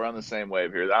here. I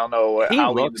don't know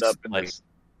how we ended up in this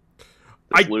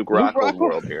Luke Rockhold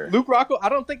world here. Luke Rockhold, I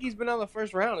don't think he's been on the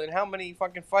first round in how many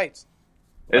fucking fights?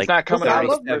 It's not coming out of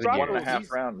Luke 1.5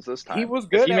 rounds this time. He was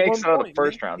good. He at makes it one out of point, the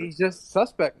first round. He's just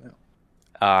suspect now.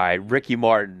 All right, Ricky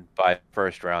Martin by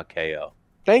first round KO.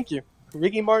 Thank you.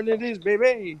 Ricky Martin it is,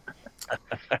 baby.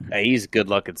 He's a good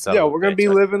looking son. Yo, we're gonna be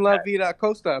living La Vida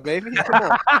Costa, baby.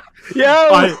 Come on.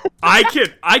 Yo,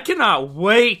 I cannot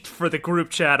wait for the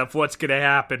group chat of what's gonna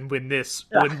happen when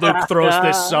Luke throws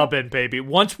this sub in, baby.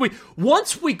 Once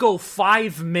we go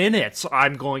 5 minutes,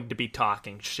 I'm going to be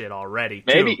talking shit already.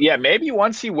 Too. Maybe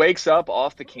once he wakes up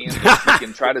off the canvas, we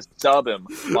can try to sub him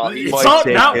while he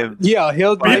Yeah,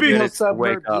 he'll sub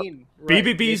Herb Dean. Right.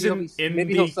 BBB's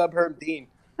maybe he'll sub Herb Dean.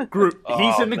 Group.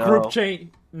 He's in the group chain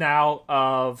now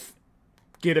of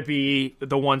gonna be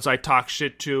the ones I talk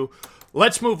shit to.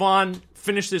 Let's move on.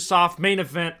 Finish this off. Main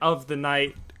event of the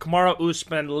night: Kamaru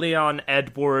Usman, Leon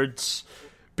Edwards.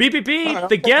 BBB,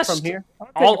 the guest.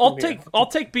 I'll take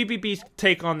BBB's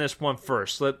take on this one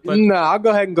first. No, I'll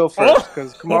go ahead and go first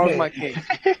because Kamaru's my king.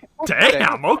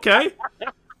 Damn. Okay.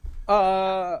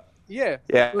 Yeah.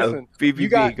 Listen,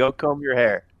 BBB, go comb your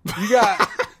hair.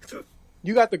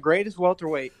 You got the greatest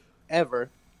welterweight ever.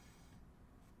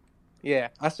 Yeah,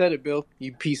 I said it, Bill.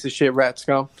 You piece of shit rat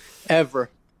scum.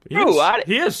 Ever. He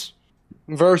is.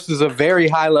 Versus a very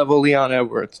high-level Leon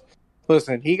Edwards.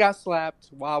 Listen, he got slapped,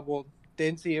 wobbled,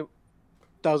 didn't see it.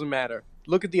 Doesn't matter.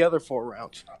 Look at the other 4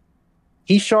 rounds.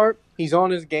 He's sharp. He's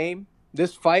on his game.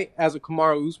 This fight, as a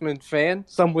Kamaru Usman fan,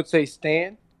 some would say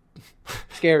stan,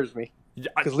 scares me.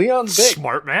 Because Leon's big.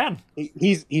 Smart man.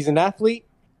 He's an athlete.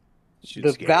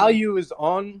 The value is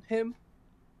on him.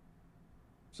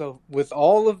 So, with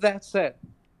all of that said,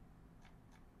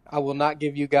 I will not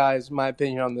give you guys my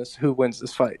opinion on this. Who wins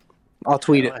this fight? I'll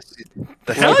tweet it.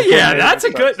 Hell yeah, that's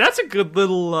a good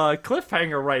little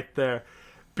cliffhanger right there.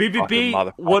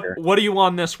 BBB, what are you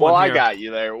on this one? Well, here? I got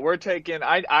you there. We're taking.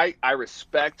 I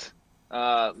respect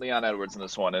Leon Edwards in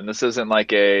this one, and this isn't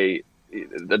like a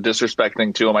disrespect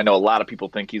thing to him. I know a lot of people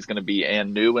think he's going to be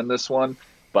new in this one.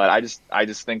 But I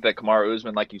just think that Kamaru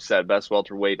Usman, like you said, best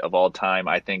welterweight of all time.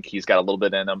 I think he's got a little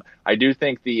bit in him. I do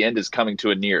think the end is coming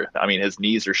to a near. I mean, his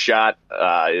knees are shot.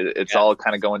 It's all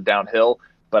kind of going downhill.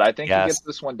 But I think he gets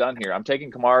this one done here. I'm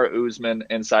taking Kamaru Usman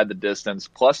inside the distance,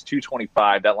 plus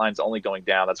 225. That line's only going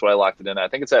down. That's why I locked it in. I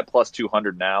think it's at plus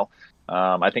 200 now.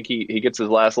 I think he gets his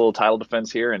last little title defense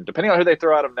here. And depending on who they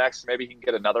throw at him next, maybe he can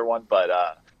get another one.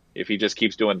 But if he just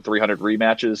keeps doing 300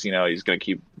 rematches, he's going to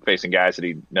keep facing guys that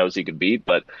he knows he can beat.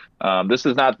 But this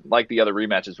is not like the other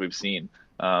rematches we've seen.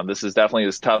 This is definitely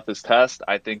his toughest test.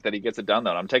 I think that he gets it done,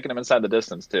 though. I'm taking him inside the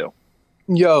distance, too.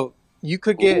 Yo, you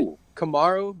could get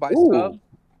Kamaru by sub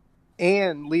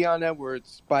and Leon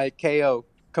Edwards by KO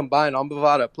combined on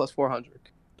Bovada plus 400.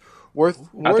 Worth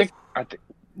I think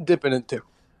dipping into.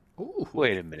 Ooh.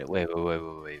 Wait a minute. Wait.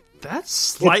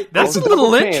 That's a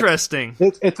little interesting.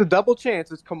 It's a double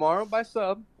chance. It's Kamaru by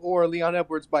sub or Leon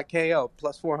Edwards by KO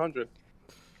plus 400.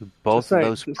 Both of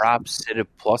those props sit at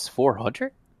plus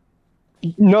 400?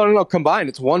 No. Combined,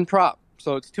 it's one prop.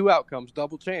 So it's 2 outcomes,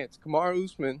 double chance. Kamaru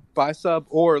Usman by sub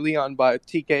or Leon by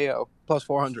TKO plus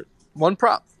 400. One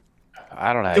prop.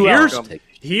 I don't know.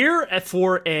 Here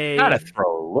for a gotta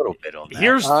throw a little bit on that.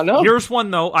 Here's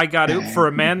one though. I got it for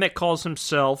a man that calls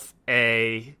himself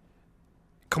a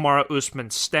Kamaru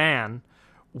Usman stan.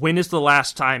 When is the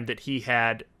last time that he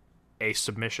had a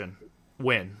submission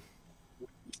win?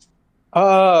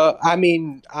 I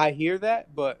mean, I hear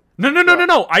that, but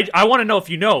no. I want to know if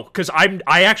you know, because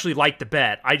I actually like the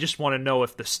bet. I just want to know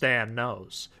if the stan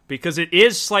knows, because it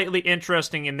is slightly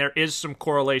interesting and there is some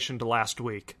correlation to last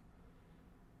week.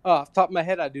 Off the top of my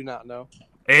head, I do not know.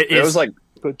 It was like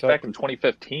Good back talk. in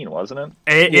 2015, wasn't it?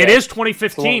 It Yeah. is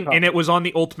 2015, and it was on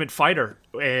the Ultimate Fighter,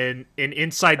 and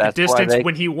Inside the That's why Distance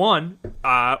when he won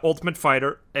Ultimate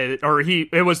Fighter,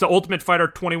 it was the Ultimate Fighter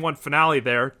 21 finale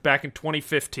there back in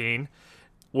 2015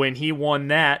 when he won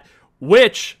that,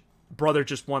 which brother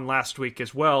just won last week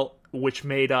as well, which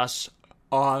made us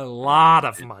a lot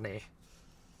of money.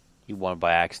 He won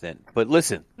by accident. But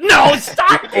listen, No,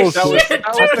 stop this That was, shit,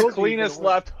 that was dude! the cleanest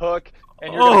left hook,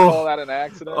 and you're gonna call that an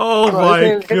accident? Oh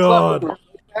my god!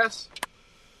 Yes.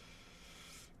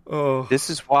 Oh, this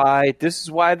is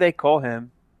why they call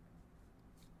him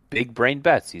Big Brain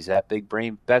Betz. He's at Big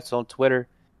Brain Betz on Twitter.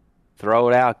 Throw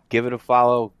it out, give it a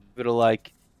follow, give it a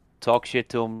like, talk shit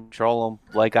to him, troll him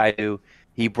like I do.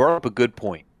 He brought up a good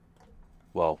point.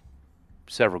 Well,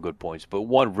 several good points, but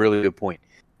one really good point.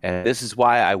 And this is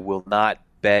why I will not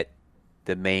bet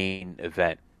the main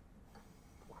event.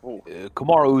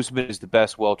 Kamaru Usman is the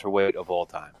best welterweight of all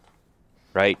time,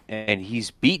 right? And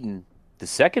he's beaten the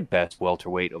second best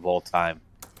welterweight of all time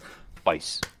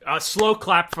twice. a slow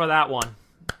clap for that one.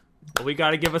 We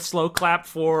got to give a slow clap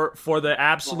for the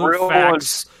absolute real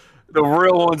facts. The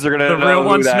real ones are going to The know real who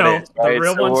ones that know. is, right? The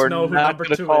real So ones we're know who not number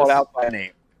gonna 2 call is. it out by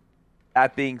name.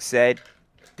 That being said,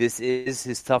 this is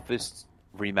his toughest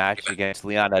rematch against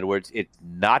Leon Edwards. It's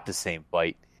not the same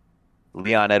fight.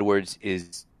 Leon Edwards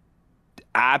is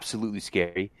absolutely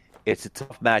scary. It's a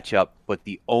tough matchup, but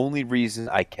the only reason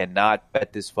I cannot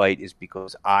bet this fight is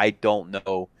because I don't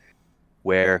know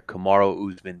where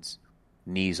Kamaru Usman's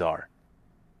knees are.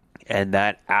 And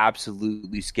that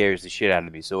absolutely scares the shit out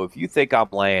of me. So if you think I'm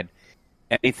laying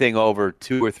anything over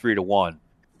 2 or 3 to 1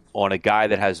 on a guy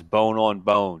that has bone on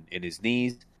bone in his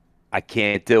knees, I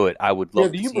can't do it. I would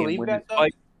love do to you see him believe win that, this though?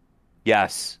 fight.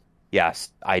 Yes.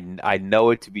 I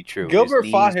know it to be true. Gilbert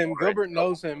His fought knees him. are- Gilbert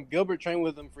knows him. Gilbert trained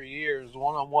with him for years,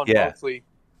 one-on-one Yeah. mostly.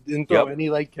 Didn't throw Yep. any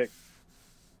leg kick.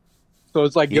 So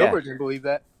it's like Yeah. Gilbert didn't believe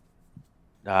that.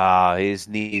 His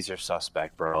knees are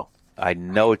suspect, bro. I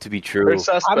know it to be true. They're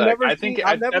suspect. I've never I think seen-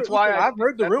 I've never- that's why I've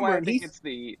heard the that's why rumor, I and think he's- it's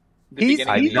the He's beginning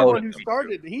of the know one it. who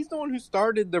started. He's the one who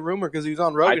started the rumor because he was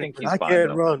on I Rogan. think he's I fine, can't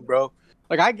though. run, bro.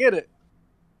 Like I get it.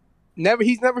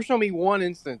 He's never shown me one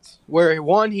instance where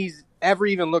he's ever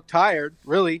even looked tired,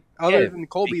 really, other Yeah. than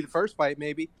Colby the first fight,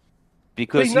 maybe.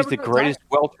 Because He's he's never the been greatest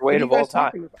What welterweight are of you all guys time.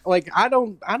 talking about? Like I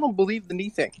don't believe the knee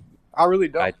thing. I really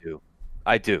don't. I do.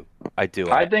 I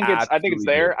think it's absolutely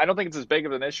there. I don't think it's as big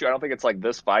of an issue. I don't think it's like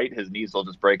this fight. His knees will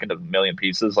just break into a million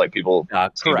pieces, like people seem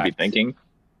to be Correct. thinking.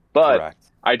 But Correct.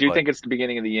 I do But- think it's the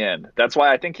beginning of the end. That's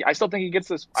why I still think he gets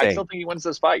this. I Same. still think he wins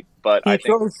this fight. But He I think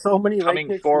throws so many leg coming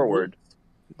kicks forward,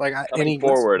 and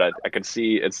forward, I could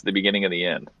see it's the beginning of the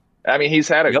end. I mean, he's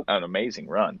had Yep. an amazing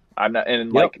run. I'm not, and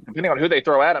Yep. like depending on who they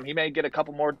throw at him, he may get a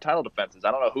couple more title defenses.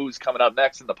 I don't know who's coming up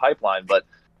next in the pipeline, but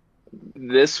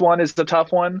this one is the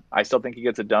tough one. I still think he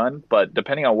gets it done, but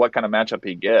depending on what kind of matchup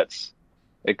he gets,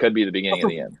 it could be the beginning of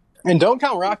the end. And don't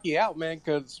count Rocky out, man,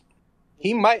 because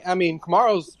he might. I mean,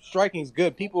 Kamaru's striking is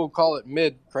good. People call it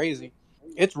mid crazy.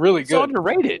 It's really It's good.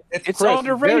 underrated. It's crisp, very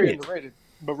underrated. underrated.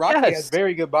 But Rocky Yes. has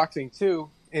very good boxing too,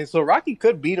 and so Rocky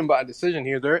could beat him by decision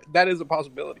here. That is a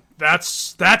possibility.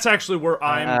 That's actually where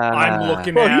I'm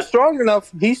looking Well, at. he's strong enough.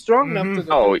 He's strong Mhm. enough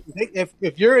to. Oh.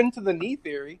 If you're into the knee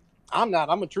theory, I'm not.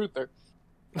 I'm a truther.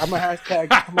 I'm a hashtag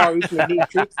Kamaru Usman knee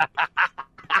truth.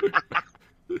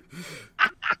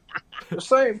 The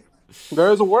same.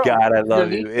 There is a world. God, I If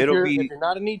love you're you. knee- It'll if be. you're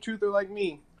not a knee truther like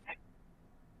me,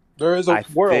 there is a I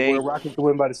world think- where Rocky can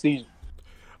win by decision.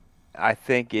 I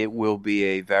think it will be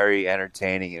a very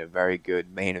entertaining and a very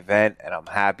good main event, and I'm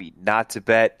happy not to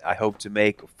bet. I hope to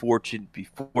make a fortune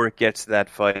before it gets to that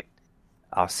fight.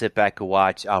 I'll sit back and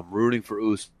watch. I'm rooting for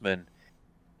Usman.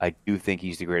 I do think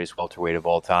he's the greatest welterweight of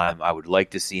all time. I would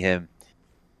like to see him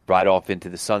ride off into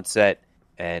the sunset,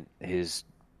 and his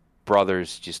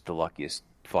brother's just the luckiest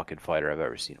fucking fighter I've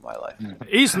ever seen in my life.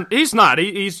 He's not.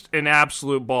 He's an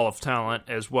absolute ball of talent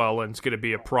as well, and it's going to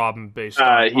be a problem based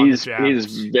on He's the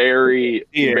jabs. very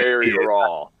Yeah, very yeah.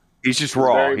 raw. He's just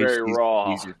raw. Very, He's- very he's-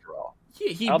 raw. He's just raw.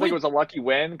 He I don't think it went- was a lucky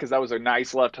win because that was a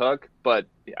nice left hook, but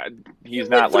he he's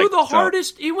went not through like the so-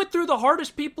 hardest. He went through the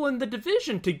hardest people in the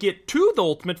division to get to the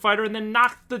Ultimate Fighter, and then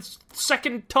knocked the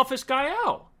second toughest guy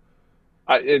out.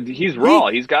 He's raw.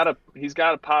 He's got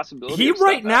a possibility. He of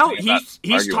right something. now I'm not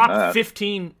he's arguing top that.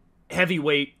 15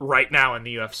 heavyweight right now in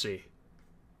the UFC.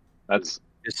 That's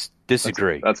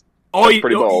Disagree. That's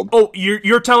pretty bold. Oh,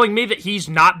 you're telling me that he's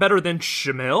not better than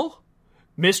Shamil?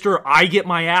 Mr. I get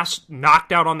my ass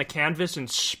knocked out on the canvas and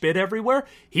spit everywhere?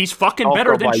 He's fucking I'll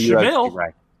better go than by UFC Shamil.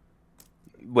 rank.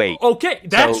 Wait. Okay,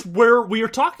 that's where we are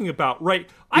talking about, right?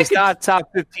 He's not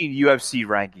top 15 UFC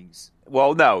rankings.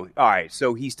 Well, no. All right.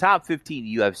 So he's top 15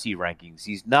 UFC rankings.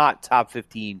 He's not top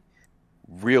 15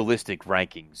 realistic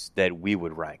rankings that we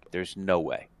would rank. There's no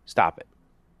way. Stop it.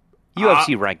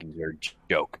 UFC rankings are a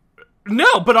joke.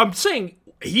 No, but I'm saying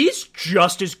he's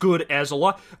just as good as a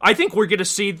lot. I think we're going to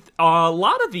see a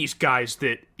lot of these guys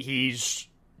that he's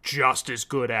just as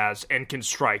good as and can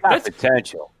strike. That's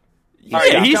potential. Yeah,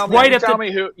 right, he's right at the. I'm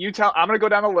going to go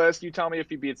down the list. You tell me if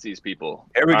he beats these people.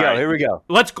 Here we go. Here we go.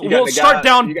 Let's go. We'll start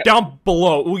down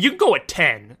below. Well, you can go at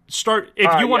 10. Start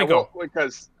if you want to go. Well,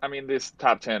 because this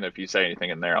top 10. If you say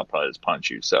anything in there, I'll probably just punch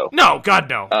you. So no, God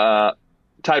no.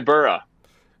 Tybura.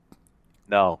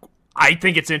 No. I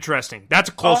think it's interesting. That's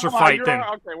a closer fight than.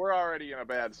 Okay, we're already in a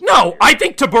bad spot. No, I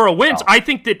think Tybura wins. No. I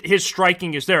think that his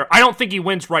striking is there. I don't think he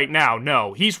wins right now.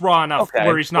 No, he's raw enough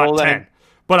where he's not 10.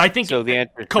 But I think so. The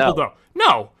answer is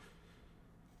no.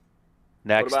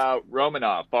 Next. What about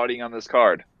Romanov fighting on this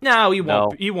card? No, he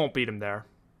won't. He won't beat him there.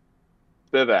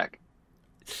 Vivek.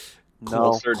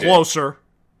 No.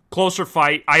 Closer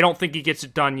fight. I don't think he gets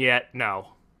it done yet. No.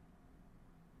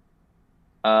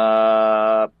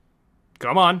 Come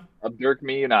on.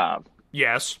 Abdurkhanov.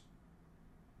 Yes.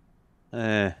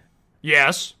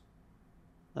 Yes.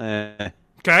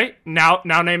 Okay. Now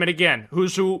name it again.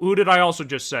 Who did I also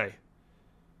just say?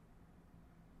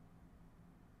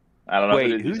 I don't know.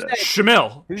 Wait, who's that?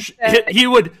 Shamil. He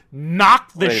would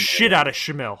knock the shit out of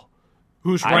Shamil,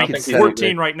 who's ranked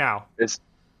 14 right now. Is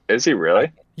he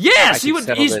really? Yes, he would.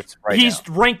 He's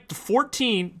ranked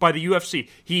 14 by the UFC.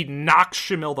 He knocks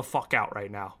Shamil the fuck out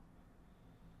right now.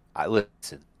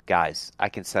 Listen, guys, I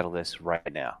can settle this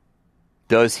right now.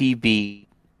 Does he beat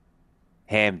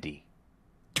Hamdi?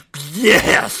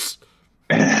 Yes.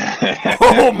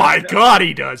 Oh my God,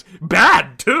 he does.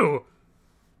 Bad too.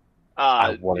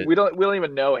 We don't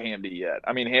even know Hamdi yet.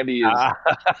 I mean, Hamdi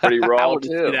is pretty raw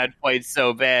too. That fight's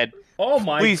so bad. Oh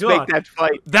my God! Please make that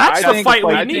fight. That's the fight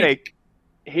we need.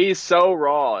 He's so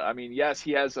raw. I mean, yes,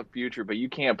 he has a future, but you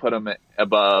can't put him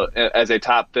above as a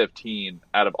top 15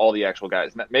 out of all the actual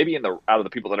guys. Maybe out of the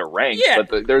people that are ranked,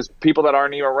 but there's people that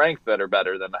aren't even ranked that are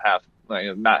better than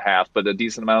not half, but a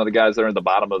decent amount of the guys that are in the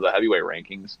bottom of the heavyweight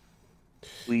rankings.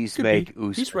 Please make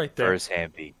Usman right there. versus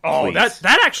Hamdi. Oh,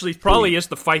 that actually probably is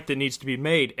the fight that needs to be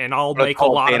made, and I'll make a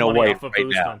lot of money off of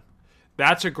Usman.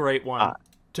 That's a great one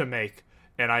to make,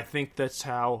 and I think that's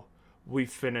how we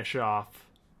finish off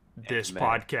this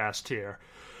podcast here.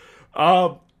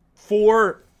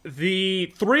 For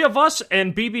the three of us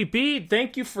and BBB,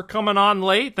 thank you for coming on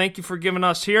late. Thank you for giving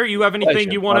us here. You have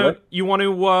anything you want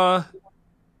to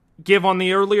give on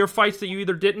the earlier fights that you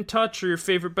either didn't touch or your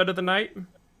favorite bet of the night?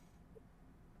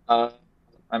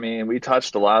 I mean, we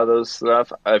touched a lot of those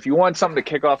stuff. If you want something to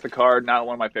kick off the card, not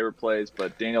one of my favorite plays,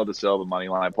 but Daniel De Silva money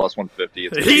line plus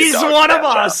 150. He's one of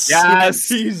us. Yes,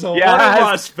 he's one of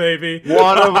us, baby.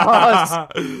 One of us.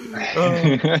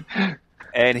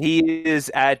 And he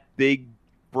is at Big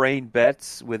Brain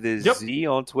Betz with his Z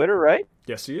on Twitter, right?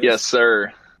 Yes, he is. Yes,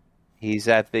 sir. He's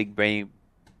at Big Brain.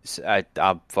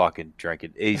 I'm fucking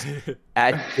drinking. He's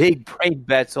at Big Brain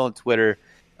Betz on Twitter.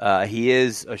 He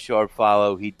is a short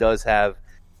follow. He does have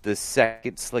the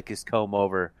second slickest comb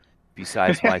over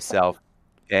besides myself.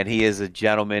 And he is a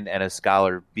gentleman and a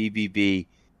scholar. BBB,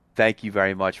 thank you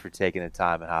very much for taking the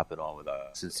time and hopping on with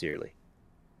us. Sincerely.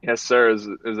 Yes, sir.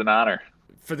 It was an honor.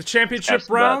 For the championship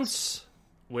rounds,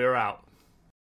 we're out.